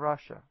than in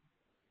Russia.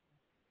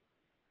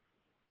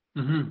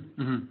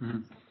 Mm-hmm. Mm-hmm. Mm-hmm.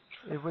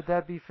 Would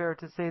that be fair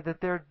to say that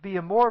there'd be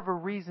more of a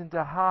reason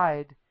to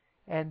hide,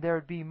 and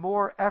there'd be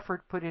more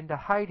effort put into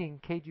hiding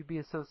KGB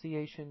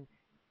association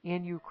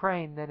in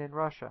Ukraine than in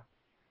Russia?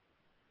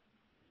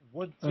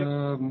 What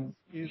Jeff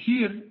is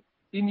Here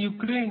in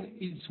Ukraine,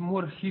 it's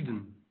more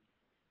hidden,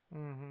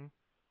 hmm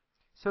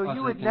So as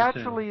you I would can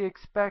say. naturally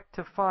expect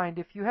to find,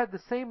 if you had the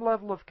same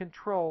level of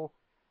control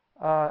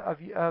of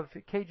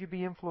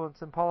KGB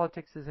influence in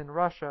politics as in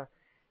Russia,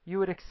 you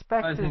would I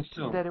expect think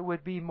so. that it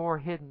would be more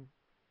hidden.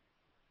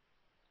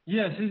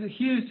 Yes,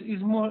 here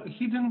is more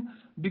hidden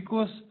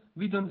because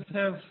we don't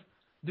have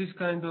this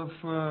kind of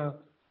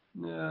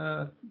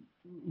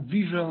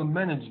visual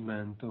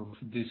management of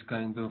this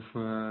kind of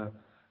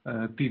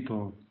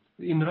people.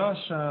 In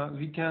Russia,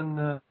 we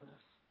can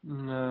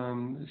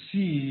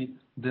see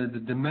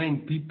the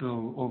main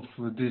people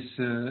of this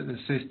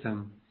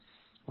system,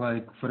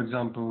 like, for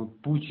example,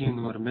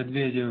 Putin or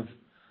Medvedev.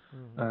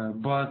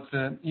 hmm But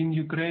in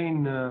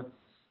Ukraine,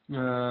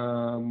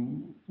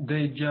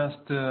 they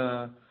just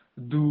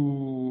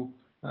do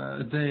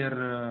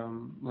their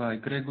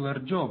like regular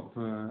job,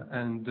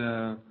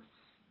 and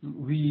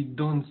we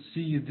don't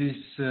see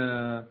these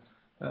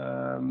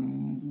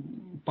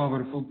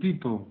powerful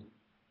people.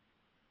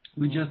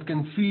 We just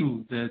can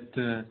feel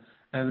that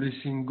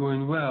everything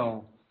going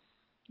well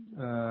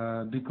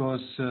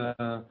because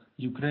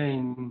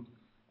Ukraine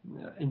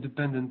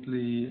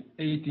independently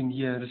 18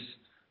 years,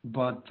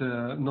 but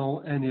no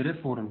any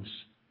reforms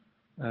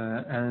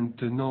and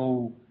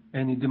no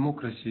any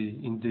democracy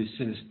in this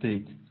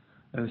state.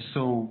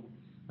 So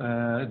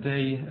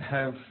they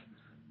have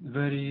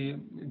very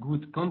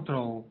good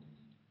control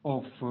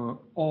of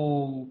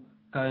all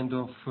kind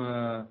of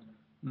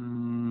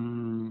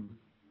mm,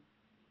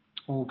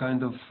 all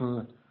kind of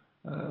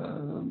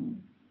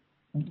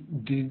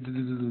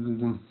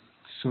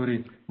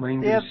sorry, my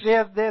They have English they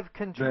have they have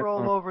control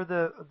background. over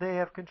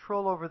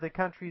the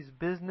country's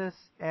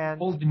business and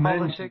All dimensions,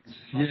 politics.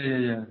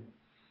 yeah.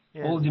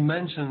 Yes, All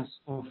dimensions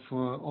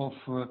of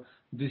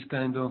this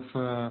kind of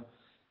uh,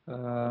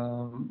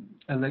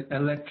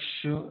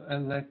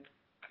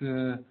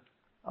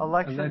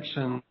 elections.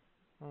 election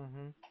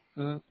hmm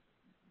uh,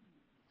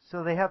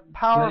 So they have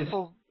place.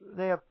 powerful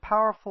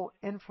powerful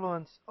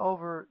influence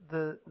over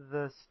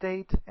the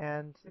state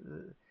and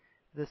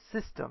the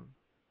system.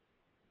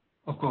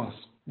 Of course,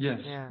 yes,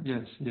 Yeah.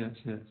 yes, yes,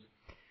 yes.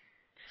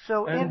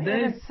 So And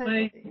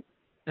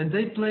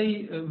they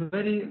play a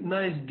very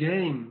nice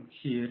game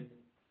here.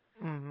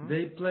 Mm-hmm.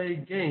 They play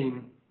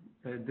game.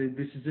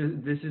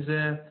 This is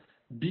a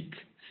big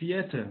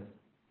theater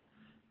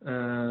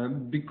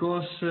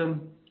because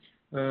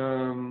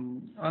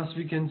as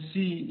we can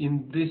see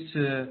in this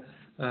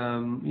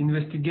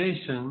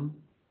investigation,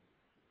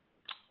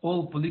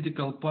 all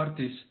political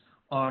parties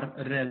are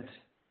red.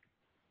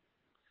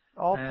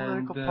 All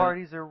political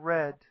parties are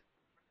red.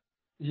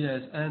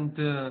 Yes, and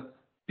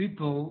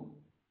people,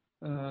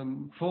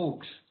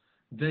 folks,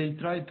 they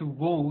try to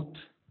vote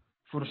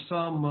for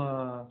some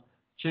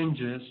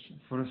changes,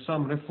 for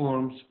some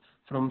reforms,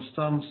 from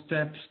some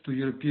steps to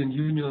European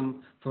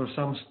Union, for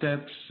some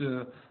steps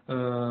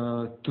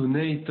to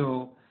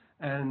NATO,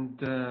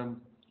 and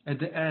at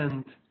the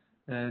end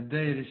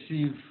they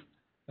receive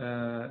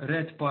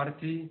red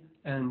party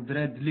and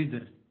red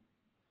leader.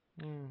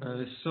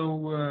 Mm-hmm.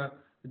 So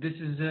this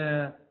is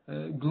a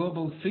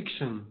global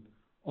fiction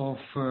of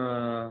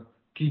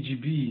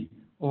KGB,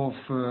 of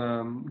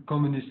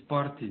Communist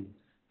Party.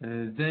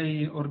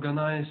 They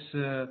organize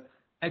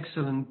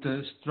excellent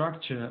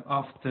structure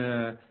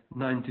after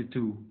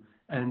 92,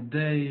 and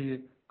they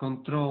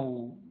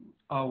control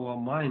our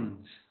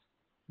minds,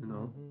 you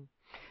know.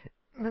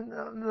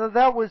 Mm-hmm.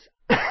 That was,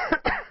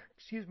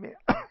 excuse me,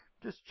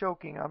 just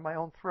choking on my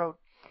own throat.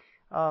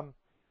 So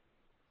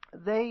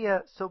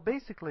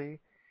basically,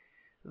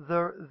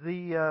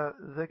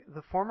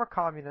 the former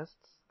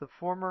communists, the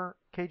former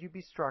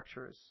KGB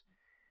structures,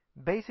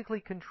 basically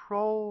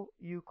control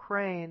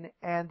Ukraine,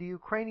 and the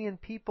Ukrainian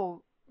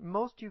people,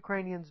 most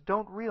Ukrainians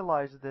don't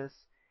realize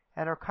this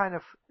and are kind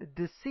of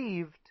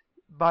deceived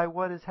by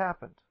what has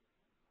happened.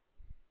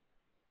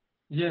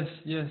 Yes,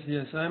 yes,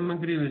 yes, I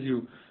agree with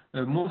you.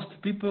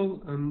 Most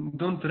people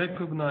don't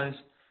recognize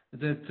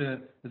that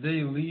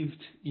they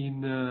lived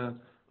in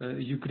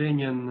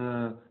Ukrainian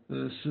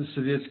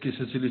Советский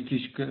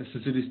Socialistic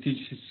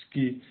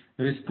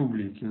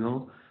Republic, you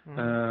know.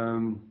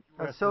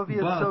 A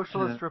Soviet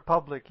Socialist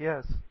Republic,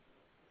 yes.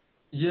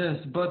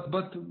 Yes, but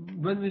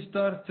when we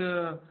start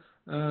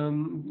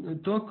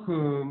talk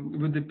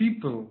with the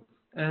people,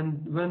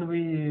 and when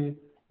we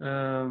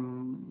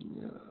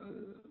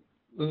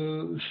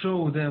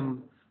show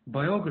them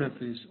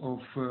biographies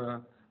of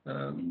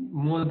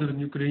modern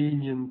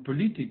Ukrainian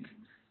politic,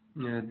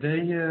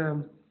 they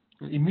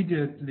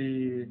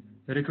immediately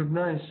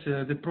recognize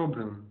the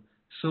problem.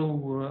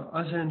 So,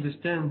 as I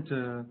understand,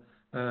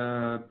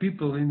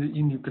 people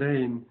in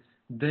Ukraine,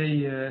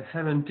 they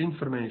haven't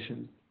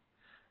information.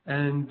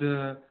 And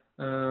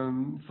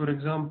for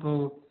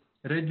example,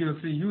 Radio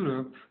Free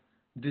Europe,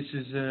 this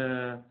is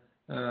a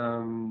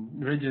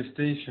radio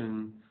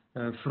station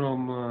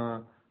from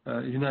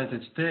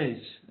United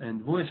States,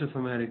 and Voice of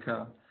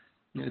America.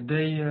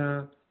 They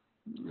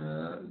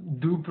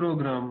do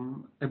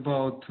program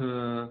about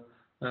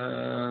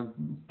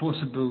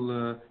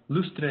possible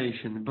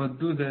lustration, but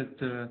do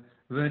that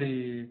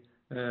very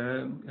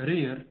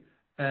rare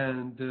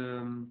and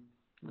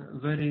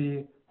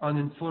very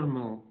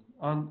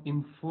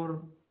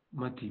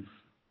uninformative.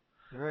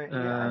 Right.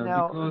 Yeah.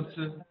 Now,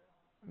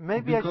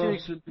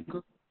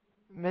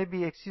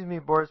 excuse me,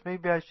 Boris.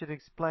 Maybe I should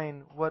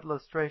explain what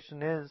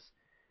lustration is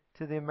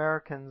to the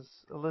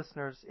Americans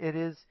listeners. It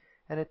is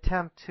an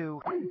attempt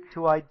to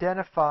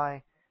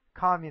identify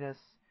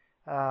communists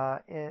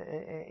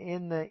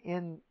in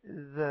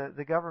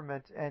the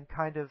government and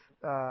kind of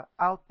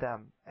out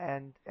them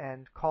and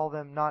call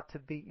them not to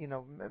be,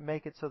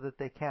 make it so that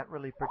they can't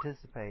really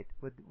participate.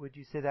 Would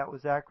you say that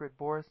was accurate,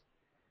 Boris?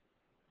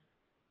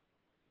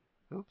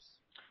 Oops.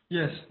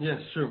 Yes,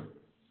 sure.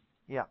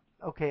 Yeah.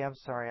 Okay, I'm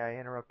sorry I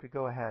interrupted.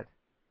 Go ahead.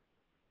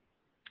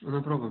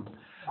 No problem.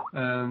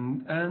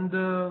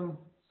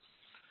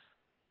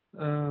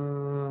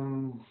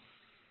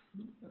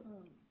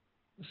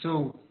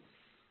 So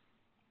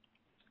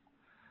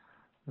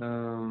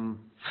I'm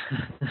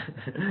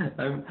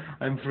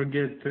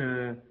forget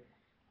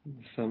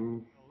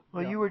some.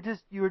 Well, you were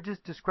just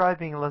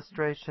describing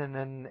illustration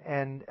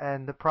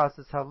and the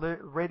process how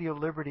Radio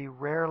Liberty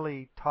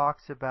rarely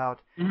talks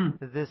about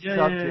this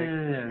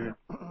subject.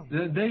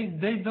 Yeah.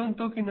 They don't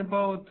talking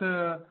about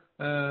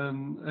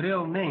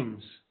real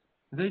names.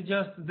 They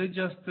just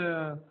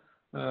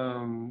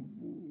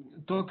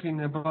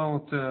talking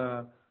about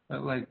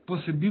like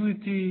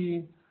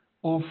possibility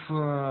of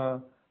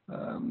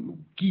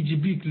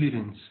KGB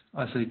clearance,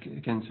 as I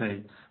can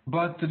say.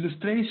 But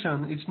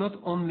illustration, it's not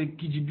only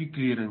KGB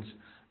clearance.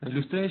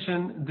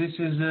 Illustration, this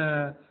is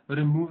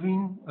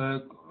removing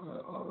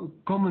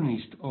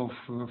communist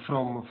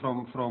from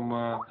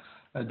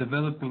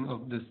developing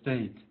of the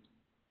state.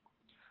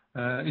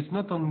 It's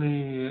not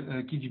only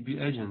a KGB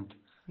agent.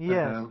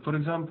 Yes. For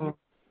example,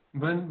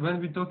 when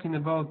we're talking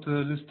about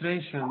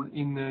illustration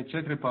in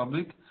Czech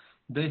Republic,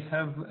 they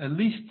have a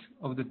list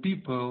of the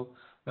people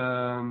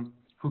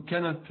who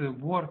cannot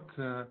work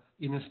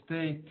in a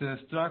state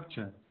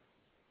structure.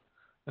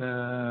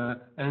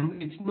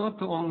 And it's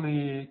not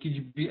only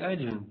KGB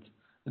agent.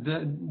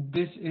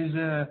 This is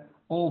a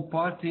all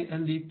party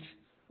elite,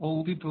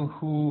 all people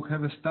who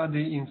have a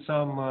study in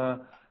some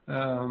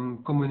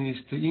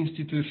communist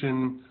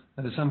institution,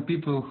 some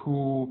people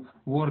who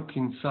work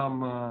in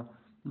some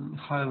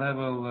high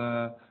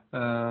level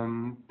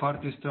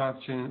party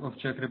structure of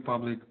Czech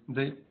Republic.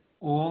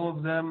 All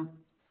of them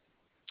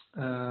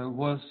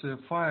was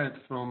fired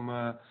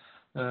from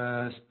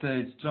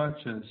state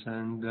structures,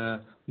 and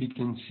we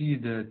can see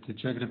that the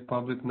Czech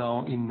Republic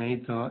now in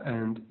NATO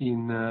and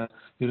in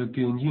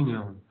European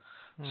Union.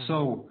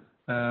 So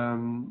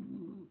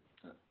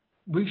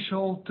we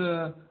should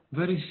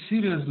very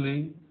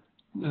seriously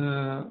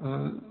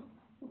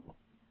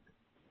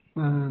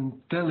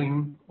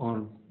telling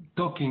or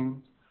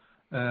talking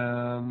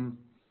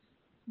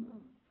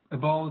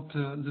about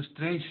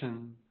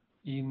lustration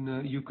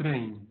in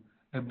Ukraine,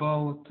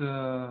 about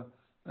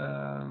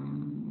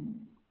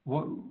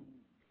what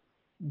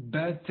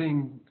bad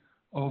thing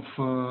of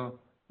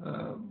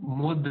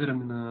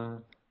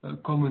modern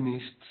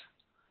communists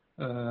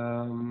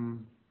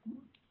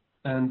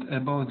and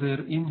about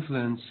their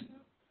influence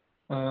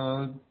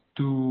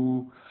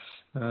to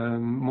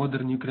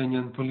modern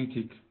Ukrainian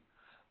politics.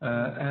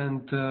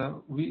 And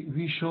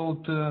we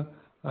showed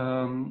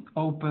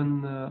open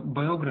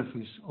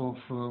biographies of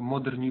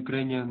modern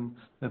Ukrainian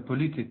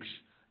politics,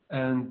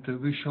 and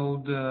we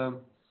showed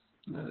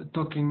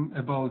talking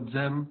about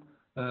them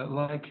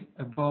like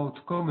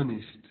about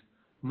communists,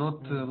 not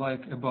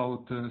like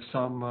about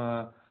some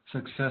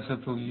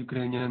successful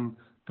Ukrainian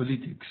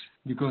politics,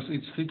 because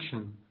it's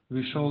fiction.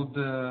 We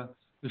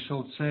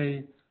should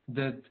say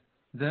that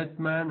that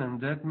man and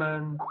that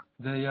man,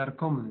 they are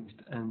communist,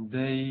 and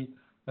they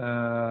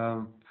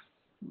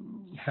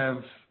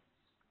have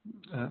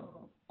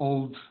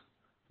old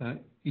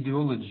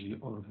ideology,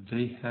 or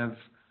they have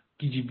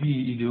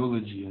KGB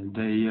ideology, and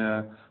they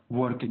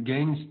work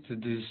against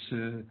this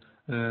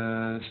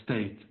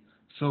state.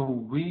 So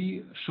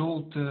we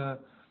showed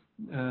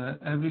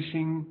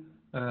everything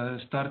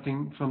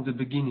starting from the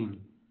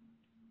beginning.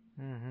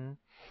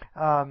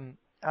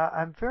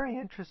 I'm very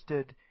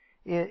interested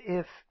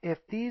if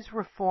these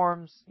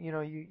reforms,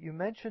 you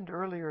mentioned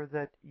earlier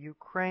that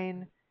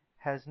Ukraine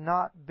has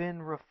not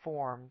been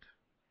reformed,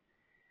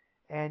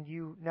 and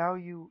you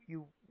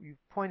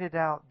pointed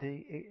out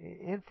the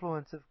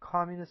influence of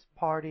Communist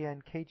Party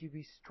and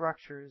KGB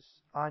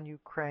structures on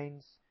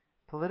Ukraine's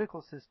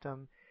political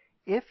system.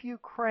 If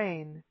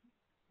Ukraine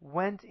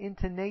went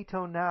into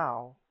NATO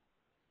now,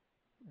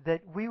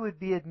 that we would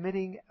be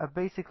admitting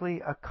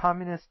basically a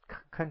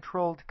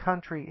communist-controlled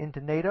country into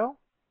NATO?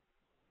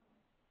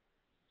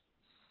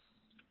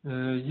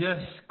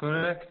 Yes,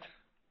 correct.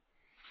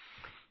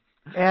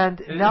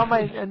 And now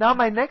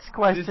my next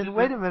question.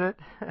 Wait a minute.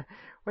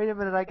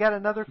 I got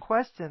another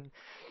question.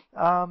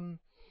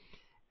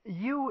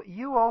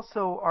 You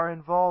also are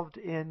involved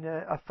in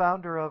a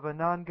founder of a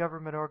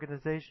non-government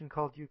organization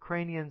called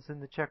Ukrainians in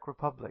the Czech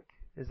Republic.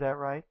 Is that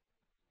right?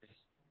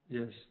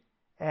 Yes.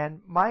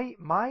 And my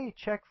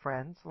Czech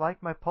friends,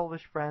 like my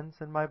Polish friends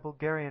and my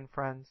Bulgarian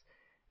friends,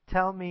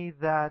 tell me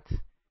that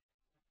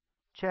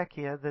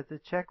the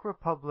Czech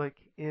Republic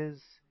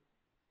is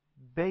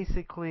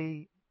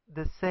basically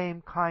the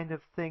same kind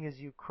of thing as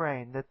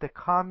Ukraine, that the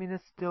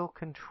communists still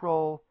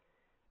control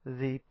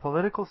the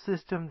political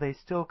system, they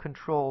still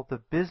control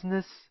the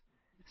business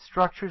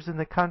structures in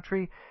the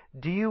country.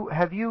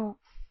 Have you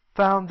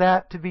found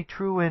that to be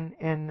true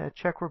in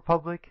Czech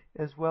Republic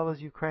as well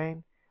as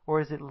Ukraine, or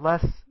is it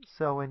less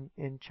so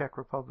in Czech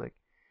Republic?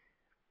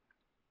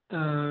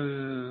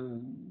 I'm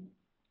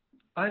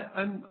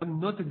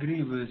not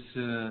agree with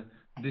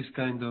this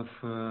kind of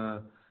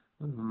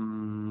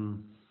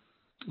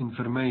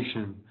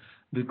information,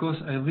 because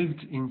I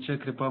lived in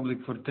Czech Republic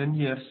for 10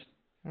 years,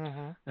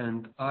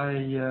 and I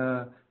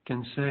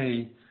can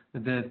say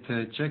that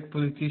Czech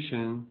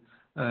politician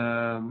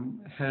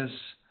has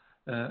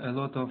a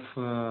lot of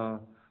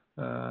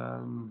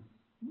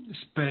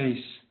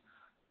space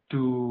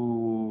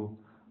to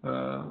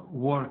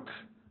work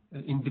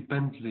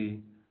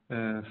independently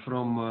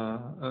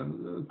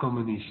from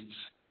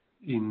communists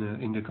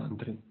in the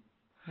country.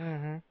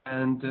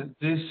 And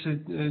this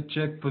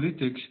Czech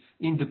politics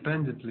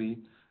independently,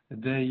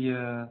 they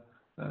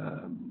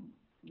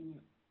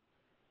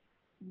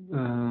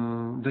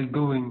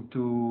going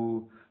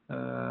to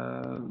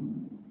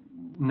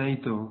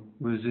NATO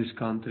with this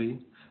country,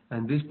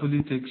 and this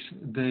politics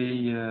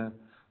they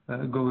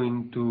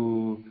going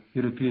to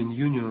European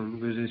Union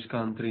with this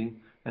country,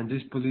 and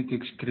this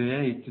politics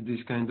create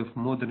this kind of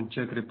modern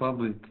Czech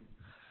Republic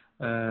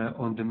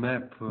on the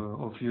map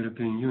of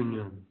European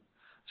Union.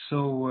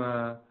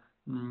 So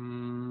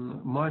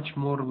much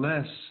more or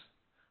less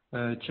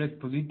Czech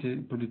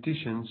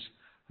politicians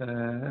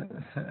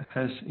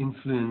has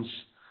influence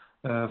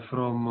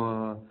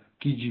from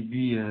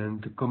KGB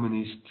and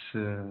communists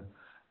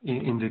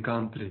in the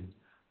country.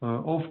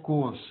 Of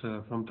course,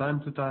 from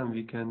time to time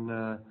we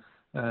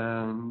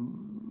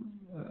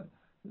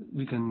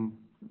can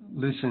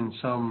listen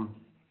some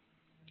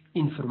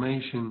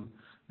information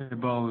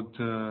about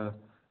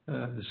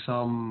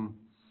some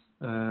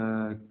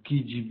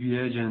KGB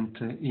agent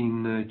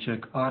in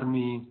Czech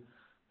army.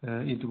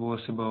 It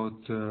was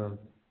about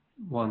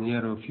 1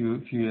 year or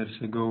few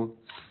years ago,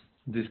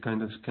 this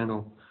kind of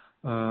scandal.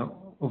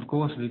 Of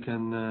course, we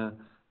can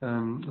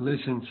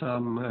listen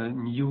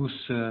some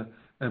news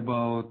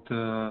about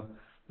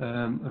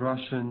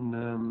Russian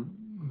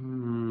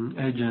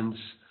agents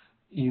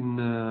in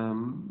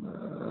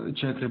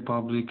Czech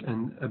Republic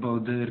and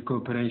about their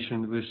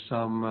cooperation with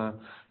some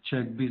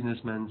Czech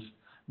businessmen.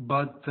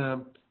 But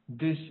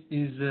this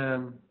is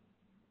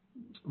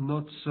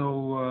not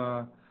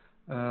so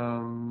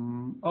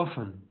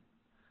often.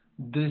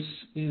 This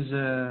is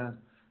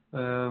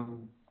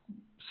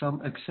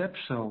some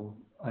exceptional,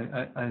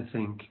 I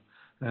think,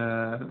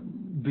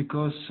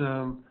 because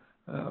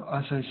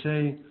as I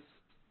say,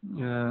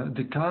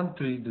 the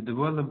country, the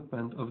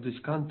development of this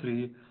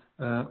country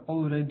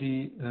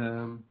already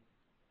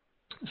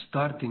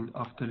starting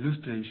after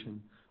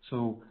lustration.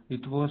 So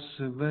it was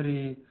a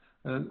very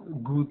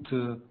good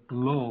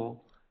law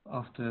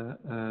after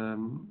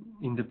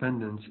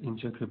independence in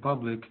Czech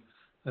Republic.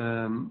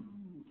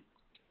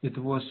 It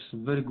was a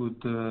very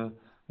good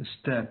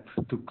step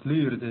to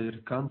clear their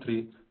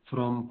country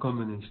from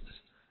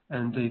communists,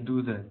 and they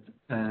do that.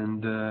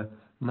 And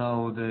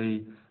now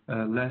they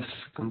less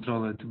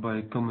controlled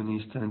by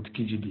communists and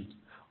KGB.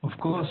 Of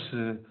course,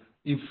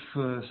 if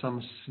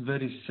some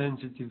very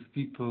sensitive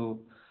people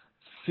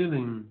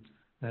feeling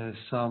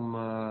some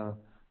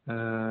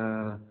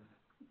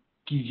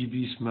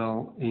KGB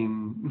smell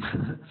in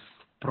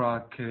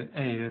Prague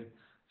air,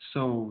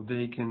 so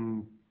they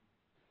can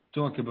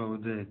talk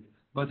about that,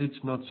 but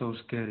it's not so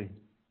scary.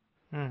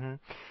 Mm-hmm.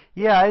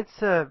 Yeah, it's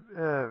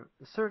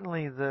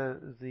certainly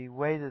the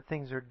way that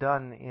things are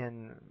done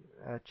in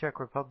Czech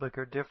Republic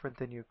are different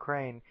than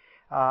Ukraine.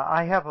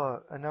 I have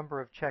a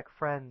number of Czech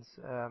friends.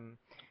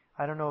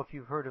 I don't know if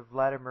you've heard of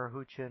Vladimir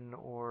Huchin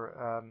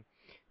or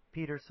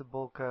Peter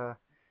Cebulka,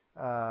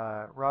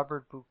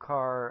 Robert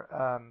Buchar.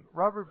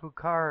 Robert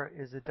Buchar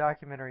is a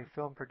documentary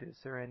film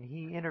producer, and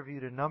he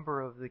interviewed a number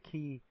of the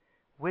key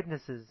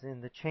witnesses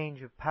in the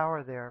change of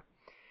power there.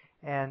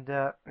 And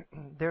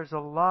there's a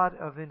lot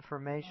of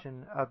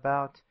information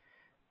about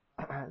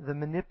the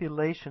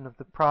manipulation of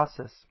the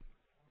process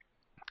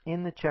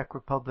in the Czech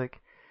Republic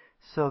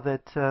so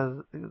that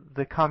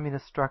the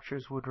communist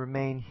structures would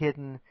remain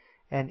hidden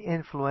and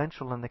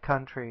influential in the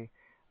country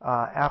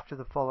after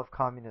the fall of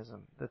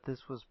communism, that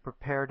this was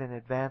prepared in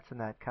advance in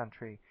that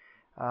country.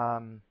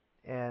 But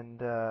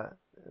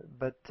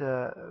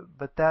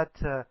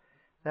that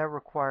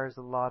requires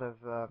a lot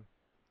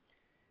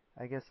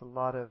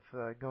of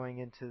going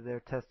into their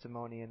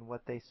testimony and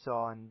what they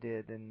saw and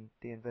did and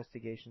the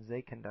investigations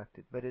they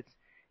conducted. But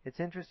it's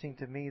interesting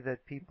to me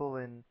that people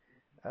in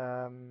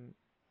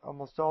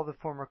almost all the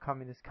former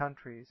communist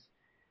countries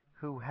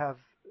who have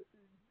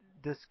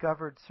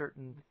discovered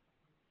certain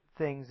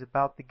things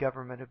about the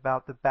government,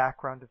 about the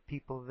background of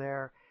people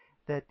there,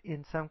 that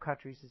in some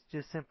countries is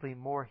just simply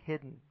more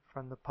hidden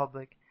from the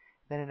public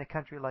than in a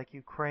country like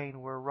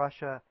Ukraine, where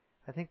Russia,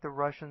 I think the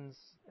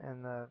Russians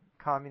and the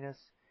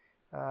communists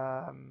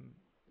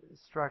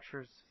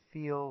structures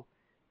feel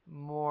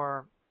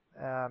more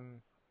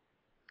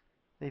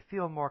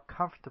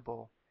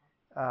comfortable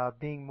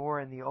being more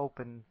in the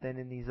open than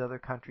in these other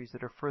countries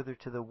that are further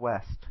to the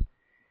west.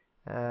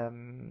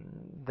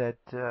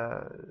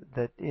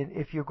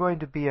 If you're going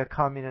to be a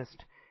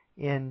communist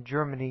in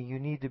Germany, you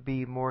need to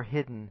be more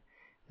hidden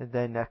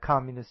than a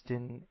communist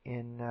in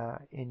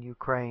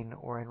Ukraine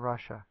or in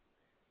Russia.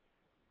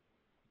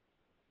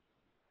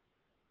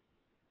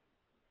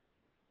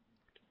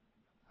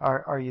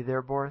 Are you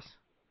there, Boris?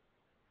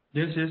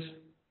 Yes.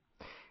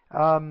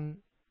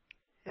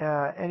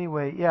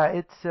 Anyway, yeah,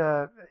 it's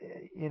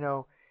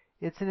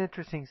it's an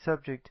interesting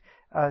subject.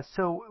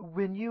 So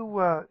when you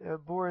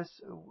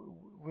Boris,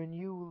 when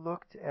you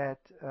looked at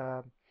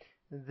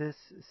this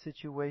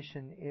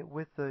situation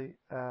with the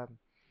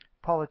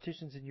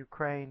politicians in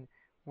Ukraine,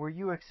 were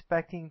you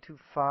expecting to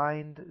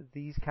find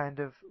these kind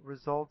of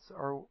results,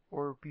 or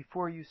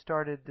before you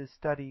started this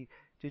study,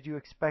 did you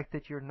expect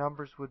that your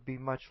numbers would be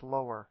much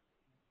lower?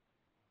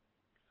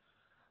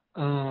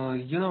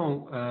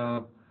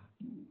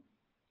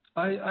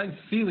 I'm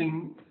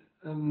feeling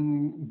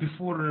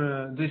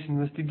before this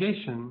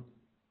investigation,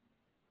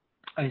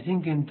 I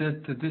think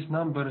that these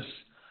numbers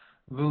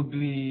will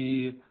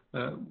be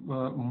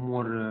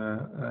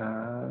more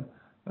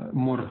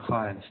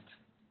highest.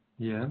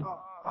 Yeah.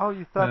 Oh,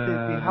 you thought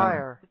they'd be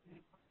higher.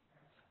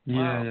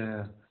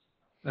 Yeah,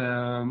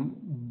 wow.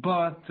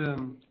 But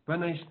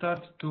when I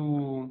start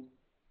to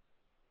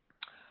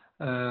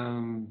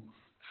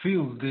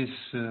fill this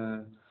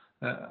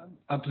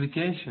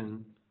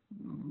application,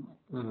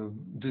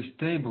 this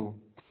table,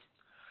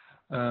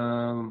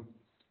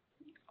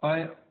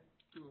 I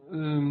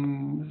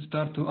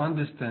start to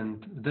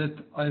understand that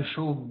I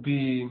should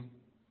be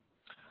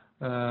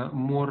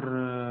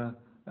more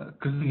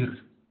clear,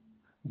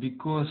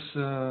 because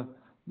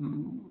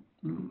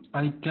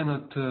I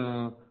cannot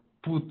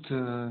put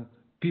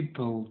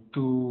people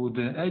to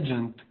the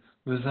agent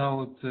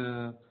without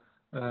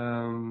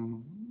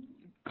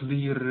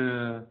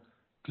clearly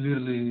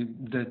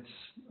that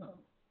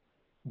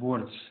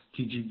words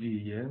KGB,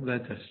 yeah,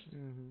 letters.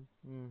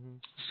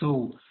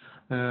 So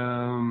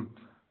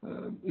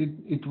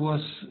it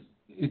was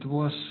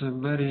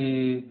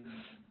very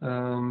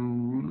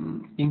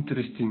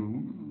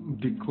interesting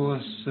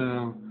because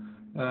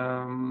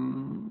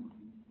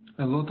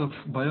a lot of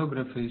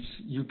biographies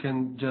you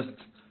can just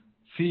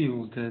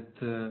feel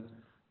that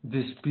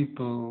these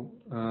people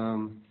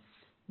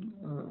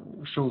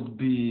should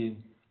be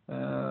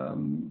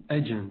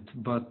agent,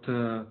 but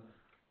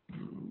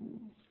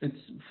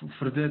it's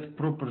for that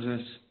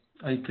purposes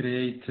I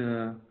create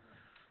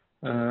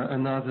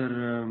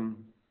another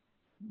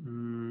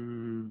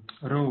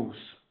rows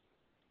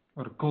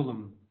or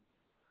column,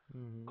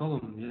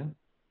 yeah.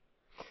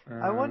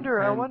 I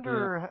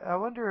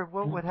wonder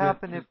what would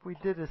happen if we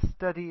did a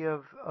study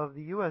of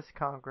the U.S.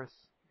 Congress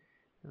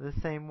the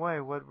same way.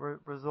 What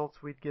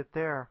results we'd get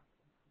there?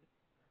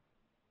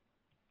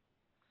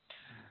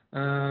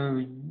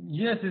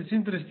 Yes, it's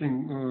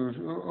interesting,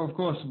 of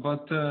course,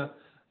 but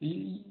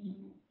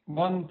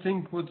one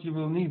thing what you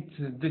will need,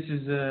 this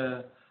is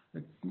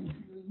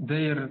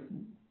their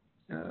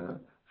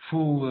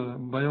full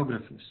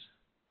biographies.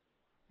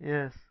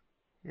 Yes,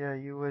 yeah,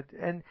 you would.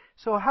 And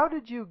so, how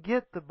did you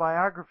get the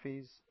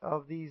biographies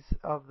of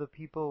the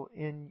people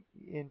in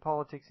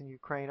politics in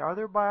Ukraine? Are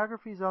there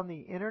biographies on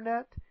the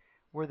internet?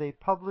 Were they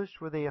published?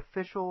 Were they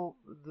official,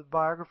 the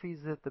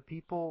biographies that the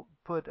people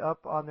put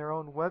up on their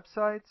own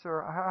websites?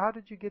 Or how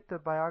did you get the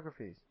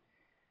biographies?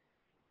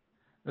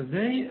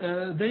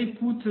 They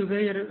put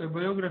their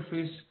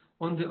biographies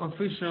on the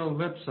official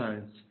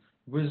websites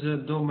with the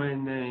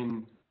domain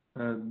name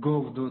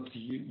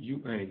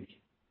gov.ua.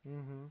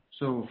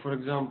 So, for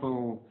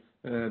example,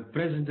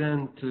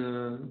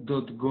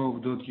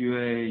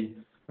 president.gov.ua,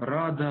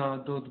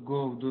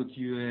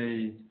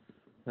 rada.gov.ua,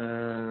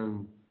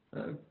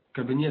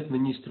 Кабинет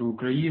министра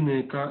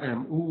Украины,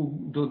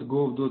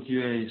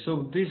 kmu.gov.ua.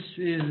 So this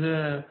is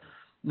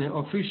the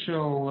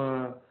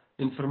official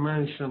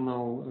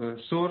informational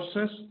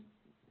sources,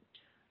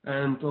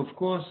 and of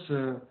course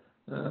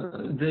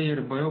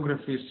their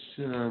biographies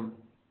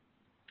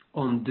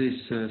on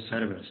these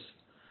servers,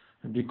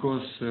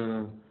 because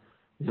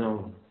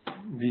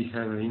we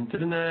have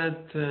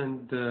internet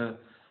and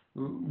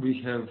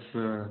we have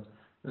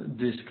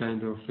this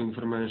kind of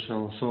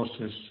informational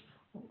sources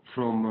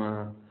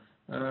from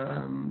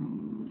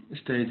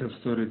state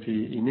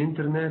authority in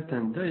internet,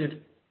 and they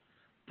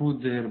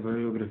put their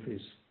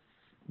biographies.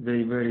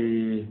 They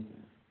very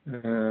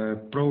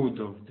proud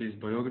of these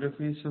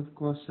biographies, of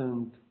course,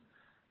 and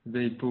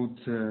they put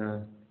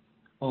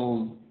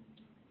all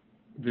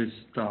this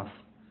stuff,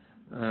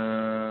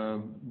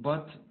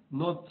 but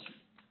not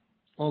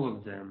all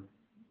of them.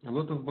 A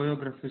lot of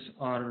biographies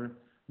are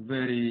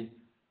very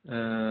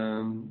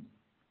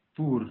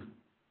poor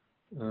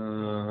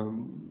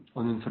on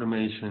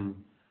information,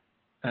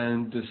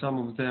 and some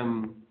of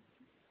them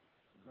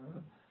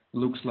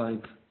looks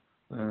like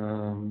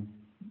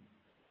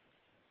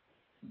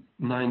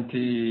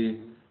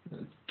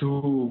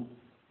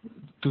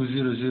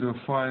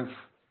 2005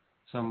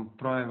 some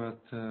private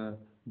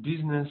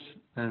business,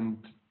 and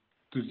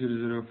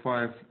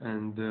 2005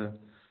 and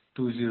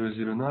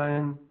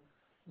 2009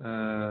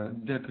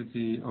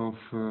 deputy of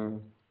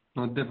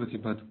not deputy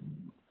but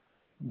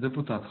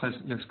депутат,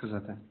 як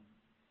сказати,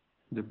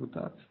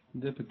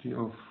 deputy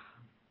of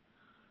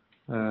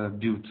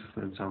Butte,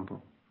 for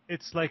example.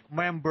 It's like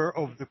member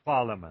of the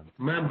parliament.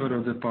 Member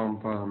of the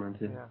parliament,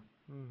 yeah. Yeah.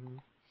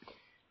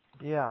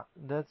 Yeah,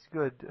 that's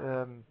good.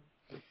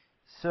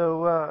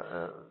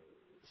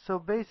 So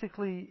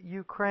basically,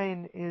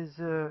 Ukraine is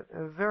a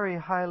very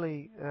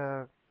highly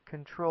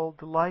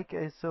controlled, like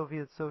a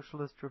Soviet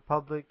Socialist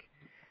Republic.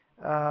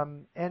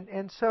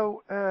 And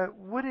so,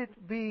 would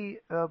it be,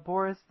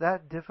 Boris,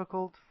 that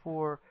difficult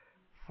for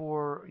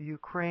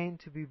Ukraine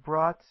to be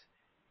brought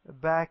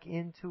back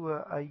into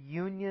a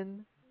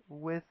union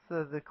with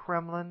the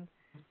Kremlin,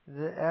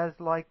 as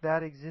like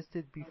that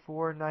existed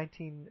before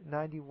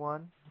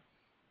 1991?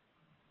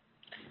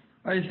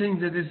 I think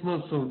that it's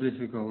not so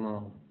difficult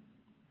now.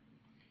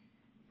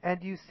 And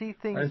do you see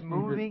things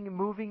moving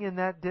in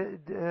that?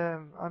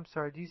 I'm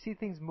sorry. Do you see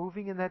things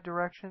moving in that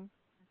direction?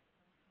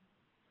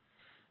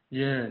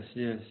 Yes.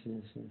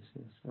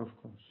 Of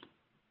course.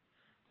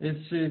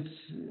 It's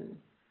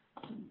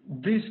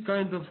this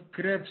kind of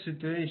crap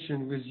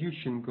situation with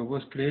Yushchenko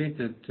was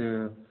created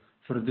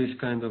for this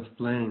kind of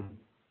plan.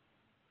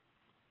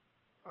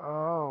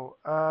 Oh,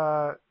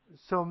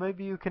 so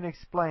maybe you can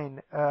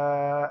explain.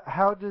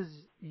 How does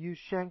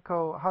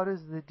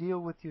the deal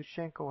with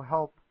Yushchenko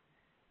help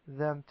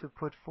them to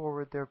put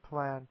forward their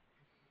plan?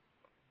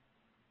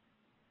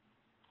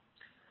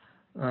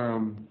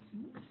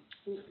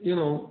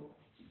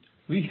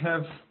 We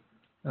have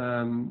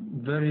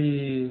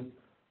very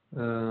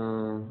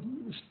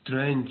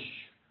strange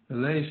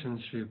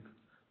relationship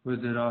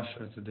with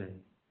Russia today.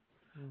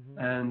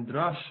 And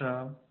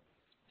Russia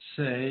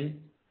say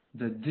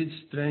that this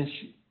strange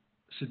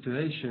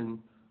situation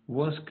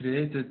was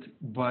created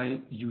by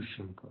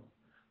Yushchenko,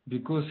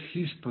 because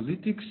his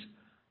politics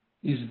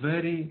is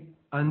very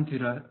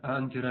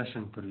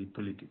anti-Russian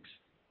politics.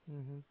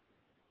 Mm-hmm.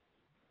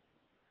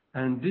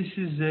 And this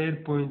is their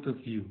point of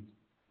view.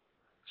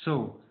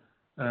 So,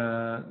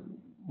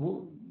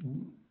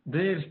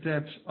 their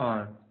steps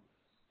are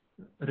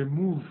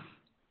remove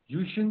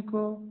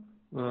Yushchenko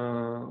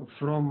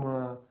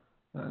from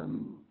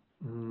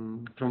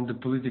the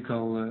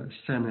political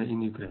scene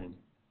in Ukraine.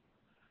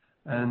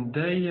 And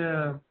they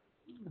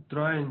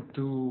trying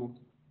to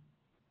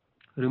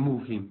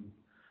remove him.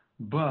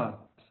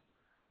 But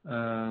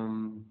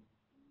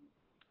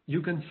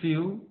you can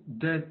feel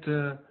that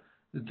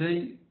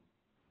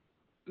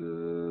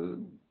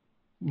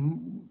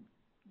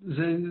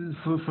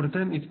for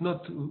them it's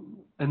not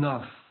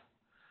enough.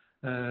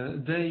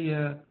 They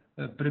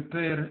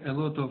prepare a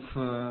lot of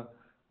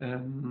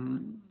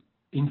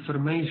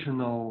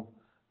informational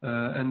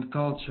and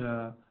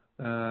culture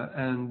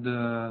and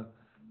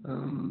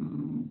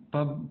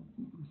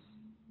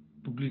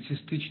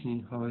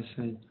publicistyczny, how I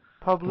say?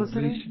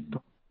 Publicity?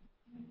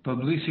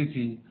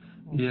 Publicity,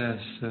 yes.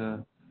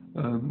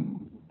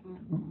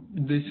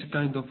 This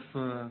kind of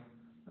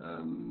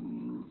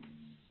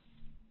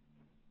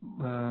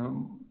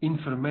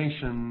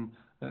information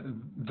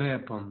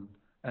weapon,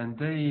 and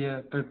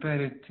they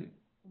prepare it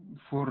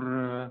for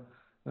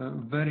a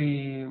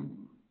very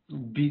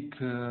big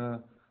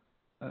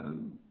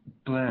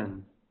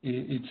plan.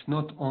 It's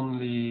not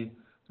only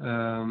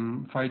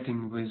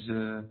fighting with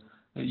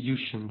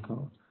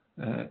Yushchenko.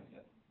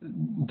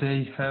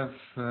 They have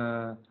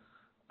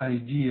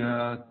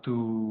idea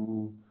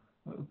to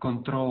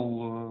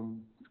control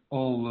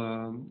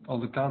all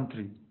the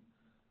country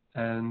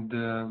and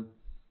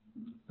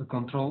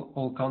control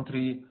all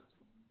country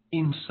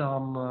in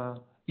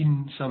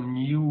some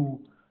new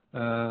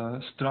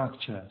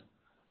structure.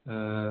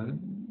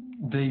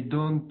 They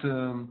don't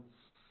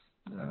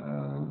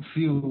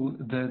feel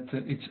that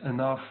it's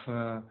enough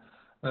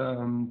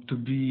to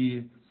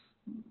be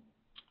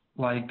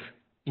like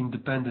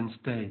independent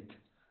state.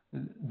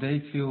 They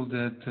feel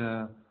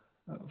that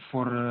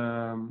for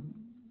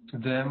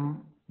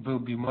them will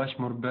be much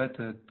more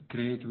better to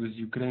create with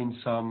Ukraine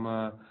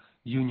some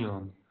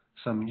union,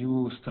 some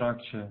new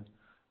structure,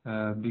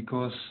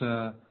 because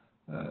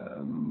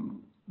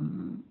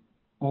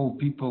all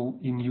people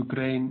in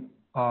Ukraine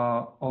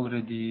are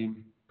already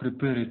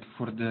prepared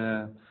for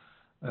the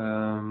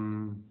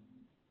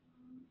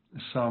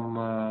some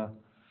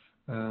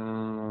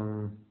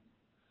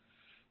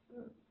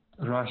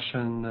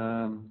Russian,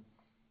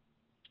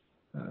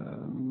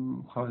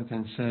 how I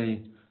can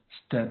say,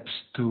 steps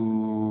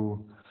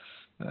to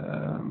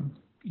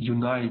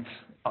unite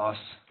us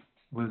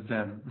with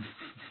them.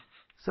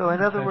 So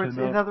in other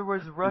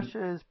words,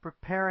 Russia is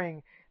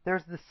preparing.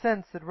 There's the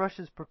sense that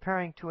Russia is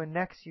preparing to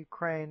annex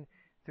Ukraine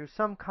through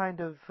some kind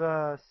of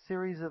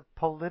series of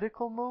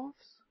political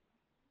moves.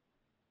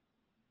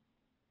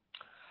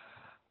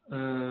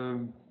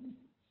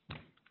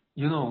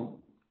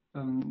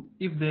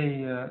 If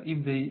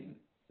they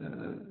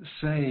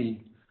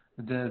say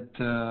that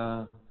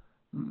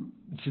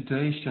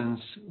situations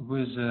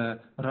with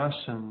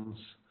Russians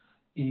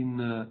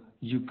in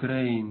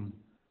Ukraine,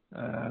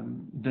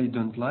 they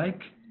don't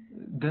like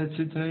that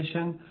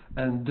situation,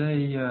 and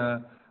they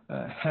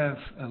have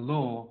a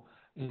law.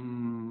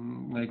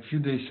 In like few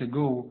days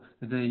ago,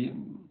 they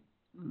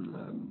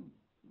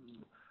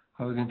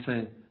how I can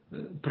say,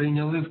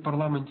 приняли в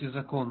парламенте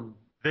закон.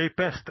 They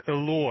passed a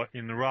law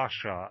in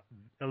Russia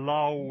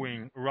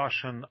allowing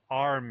Russian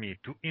army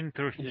to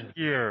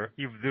interfere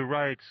if the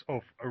rights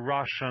of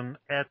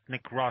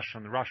ethnic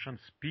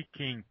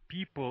Russian-speaking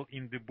people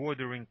in the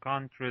bordering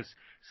countries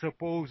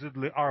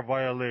supposedly are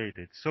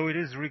violated. So it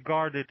is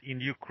regarded in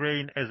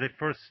Ukraine as a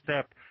first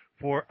step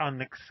for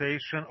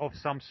annexation of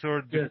some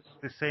sort. Yes.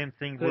 The same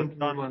thing was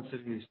done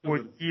for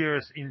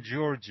years in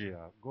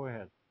Georgia. Go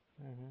ahead.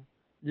 Mm-hmm.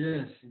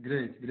 Yes,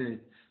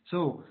 great.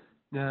 So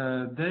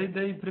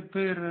they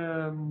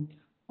prepare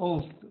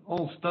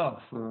all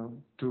stuff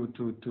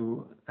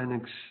to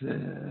annex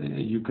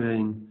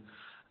Ukraine,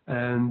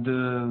 and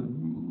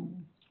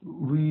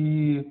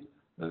we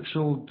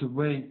should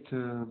wait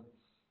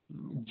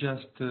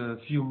just a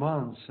few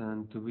months,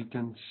 and we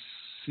can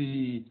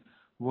see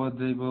what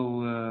they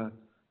will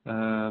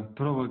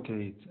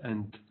provocate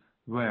and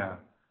where.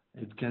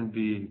 It can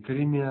be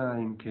Crimea,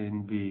 it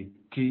can be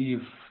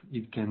Kyiv,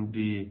 it can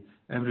be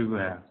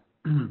everywhere.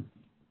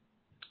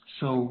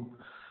 So,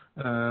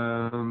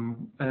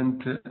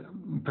 and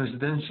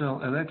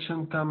presidential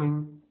election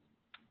coming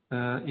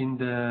in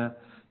the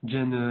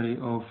January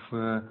of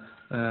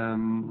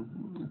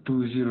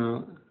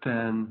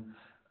 2010.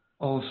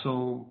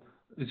 Also,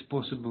 it's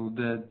possible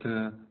that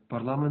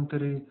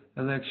parliamentary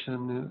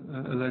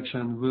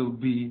election will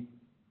be.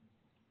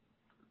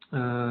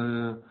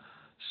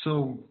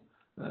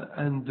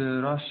 And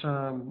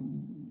Russia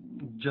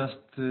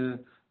just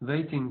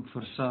waiting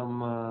for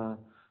some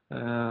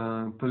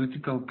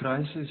political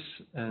crisis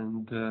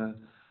and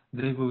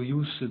they will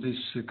use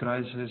this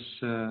crisis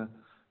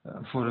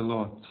for a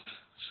lot.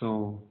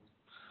 So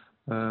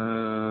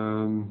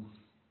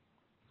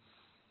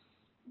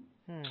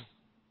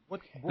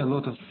a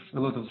lot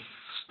of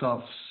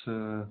stuffs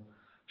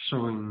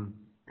showing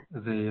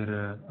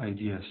their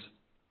ideas.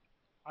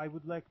 I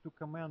would like to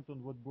comment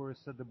on what Boris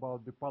said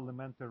about the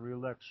parliamentary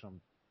election.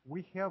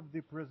 We have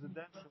the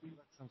presidential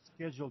election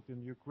scheduled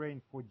in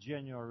Ukraine for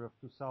January of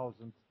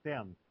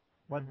 2010,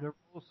 but there are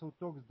also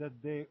talks that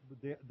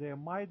there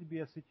might be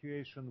a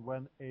situation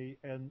when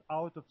an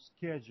out of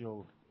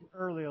schedule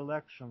early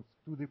elections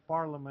to the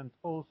parliament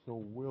also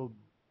will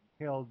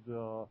held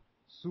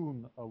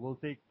soon, will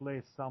take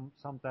place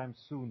sometime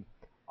soon.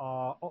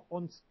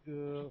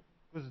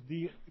 Because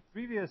the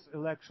previous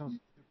elections to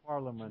the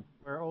parliament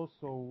were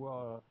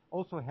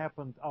also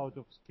happened out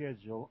of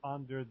schedule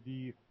under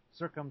the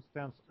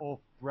circumstance of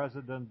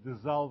president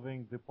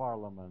dissolving the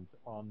parliament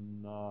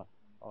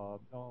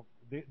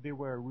there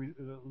were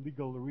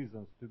legal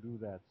reasons to do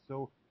that.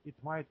 So it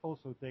might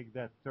also take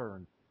that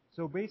turn.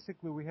 So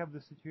basically we have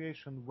the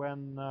situation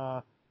when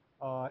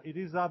it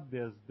is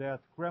obvious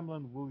that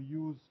Kremlin will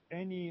use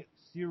any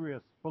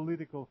serious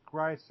political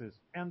crisis,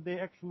 and they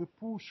actually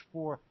push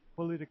for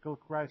political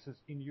crisis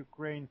in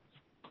Ukraine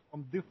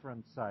from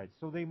different sides.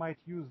 So they might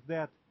use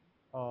that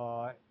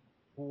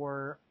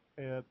for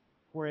a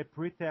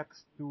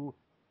pretext to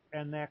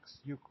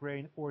annex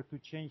Ukraine or to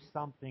change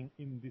something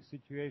in the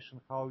situation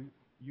how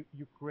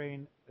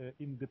Ukraine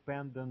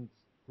independence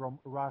from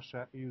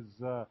Russia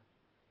is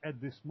at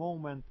this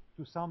moment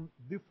to some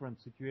different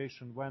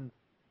situation when,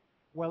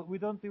 well, we're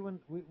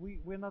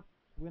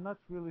not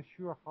really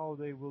sure how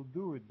they will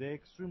do it. They're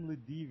extremely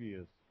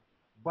devious.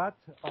 But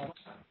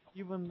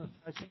even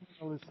such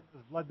analysts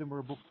as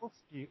Vladimir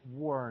Bukovsky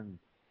warned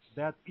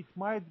that it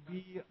might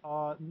be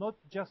not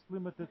just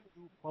limited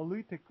to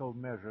political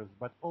measures,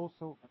 but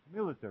also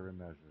military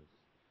measures.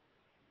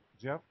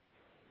 Jeff?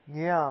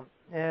 Yeah,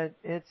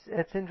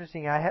 it's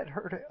interesting. I had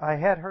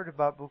heard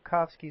about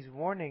Bukovsky's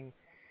warning,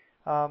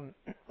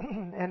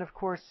 and of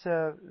course,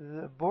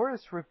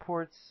 Boris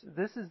reports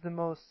this is the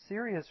most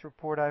serious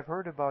report I've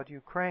heard about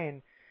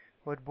Ukraine.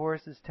 What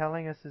Boris is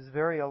telling us is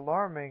very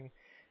alarming,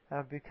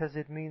 because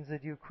it means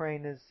that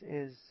Ukraine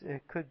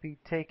could be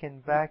taken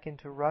back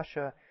into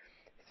Russia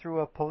through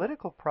a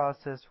political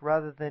process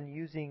rather than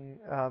using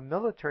a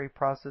military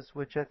process,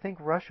 which I think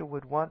Russia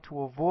would want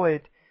to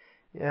avoid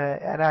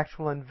an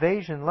actual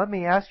invasion. Let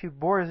me ask you,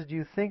 Boris, do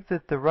you think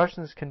that the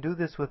Russians can do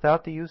this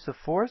without the use of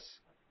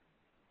force?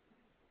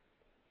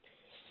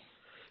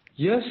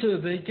 Yes,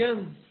 they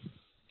can.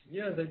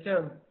 Yeah, they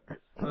can.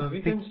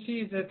 We can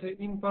see that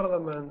in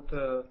parliament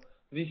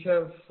we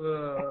have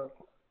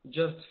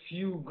just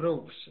few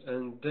groups,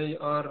 and they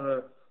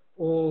are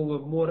all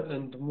more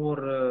and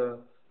more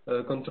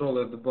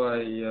controlled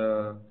by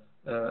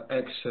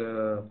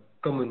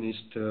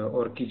ex-communist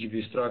or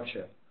KGB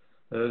structure.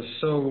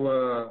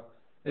 So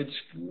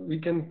we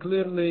can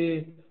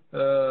clearly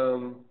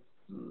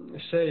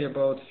say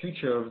about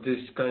future of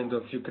this kind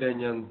of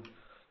Ukrainian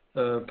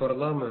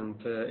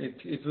parliament.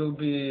 It will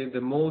be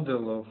the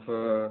model of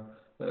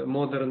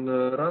modern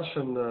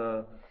Russian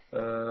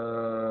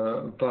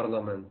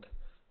parliament.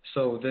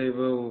 So they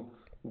will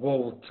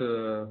vote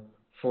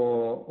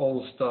for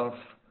all stuff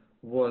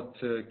what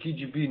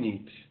KGB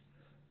needs,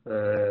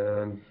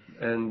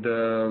 and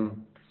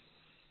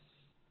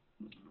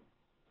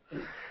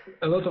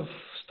a lot of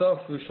stuff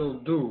we shall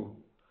do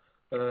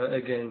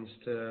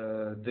against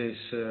this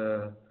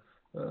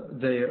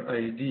their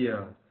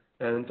idea.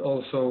 And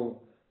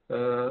also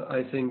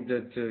I think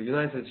that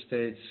United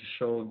States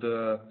should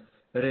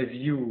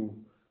review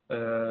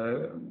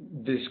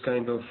this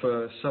kind of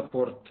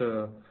support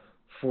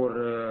for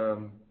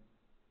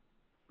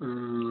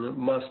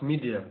mass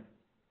media,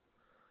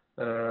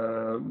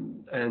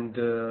 and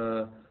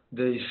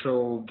they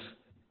should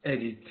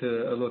edit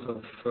a lot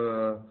of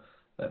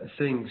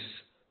things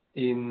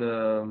in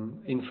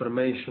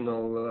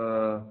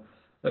informational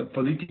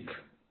politics,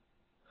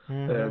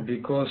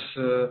 because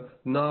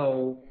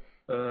now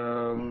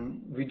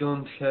we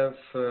don't have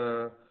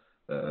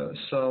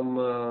some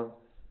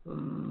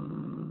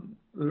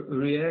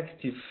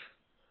reactive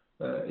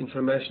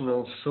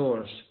informational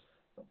source.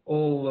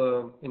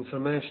 All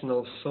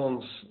informational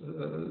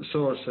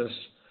sources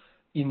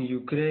in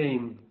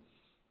Ukraine,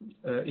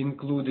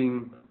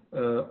 including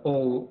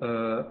all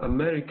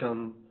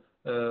American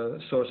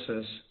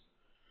sources,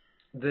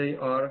 they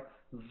are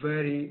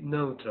very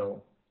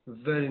neutral,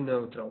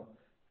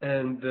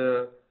 and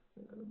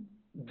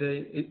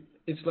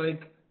it's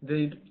like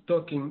they're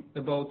talking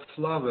about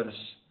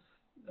flowers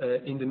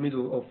in the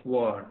middle of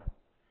war,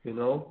 you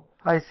know.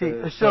 I see.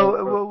 So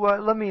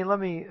let me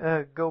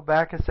go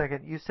back a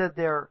second. You said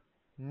they're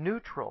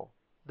neutral.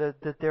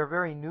 That they're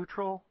very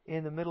neutral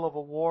in the middle of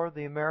a war.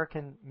 The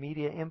American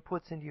media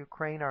inputs into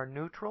Ukraine are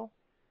neutral.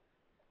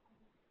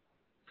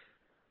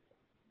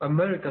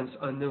 Americans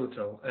are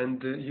neutral,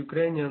 and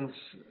Ukrainian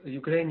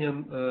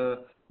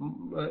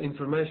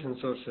information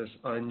sources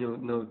are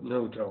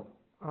neutral.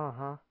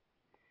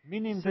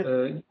 Meaning that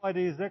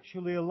nobody is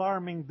actually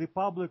alarming the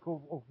public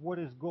of what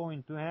is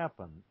going to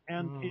happen.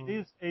 And it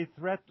is a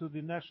threat to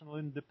the national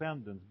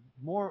independence.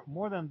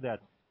 More than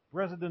that,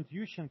 President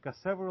Yushchenko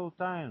several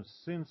times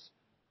since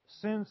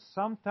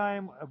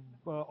sometime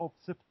of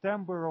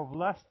September of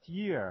last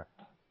year,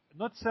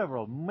 not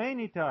several,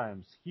 many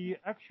times, he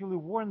actually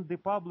warned the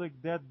public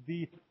that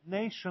the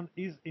nation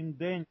is in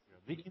danger.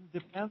 The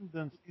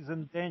independence is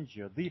in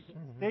danger. The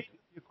state of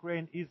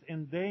Ukraine is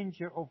in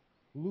danger of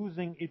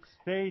losing its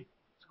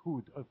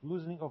statehood, of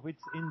losing of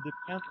its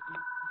independence.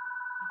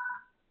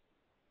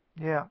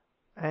 Yeah,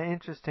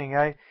 interesting.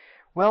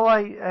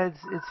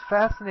 It's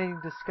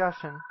fascinating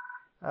discussion,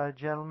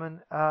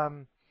 gentlemen.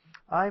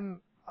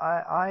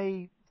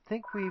 I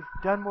think we've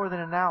done more than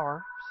an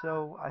hour,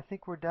 so I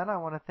think we're done. I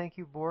want to thank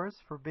you, Boris,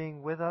 for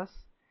being with us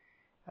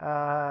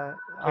on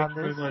this,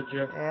 very much,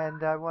 Jeff.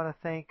 and I want to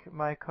thank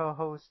my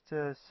co-host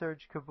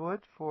Serge Kabud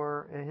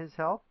for his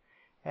help.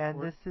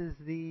 And this is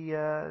the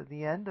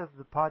end of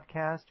the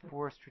podcast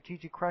for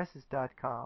strategiccrisis.com.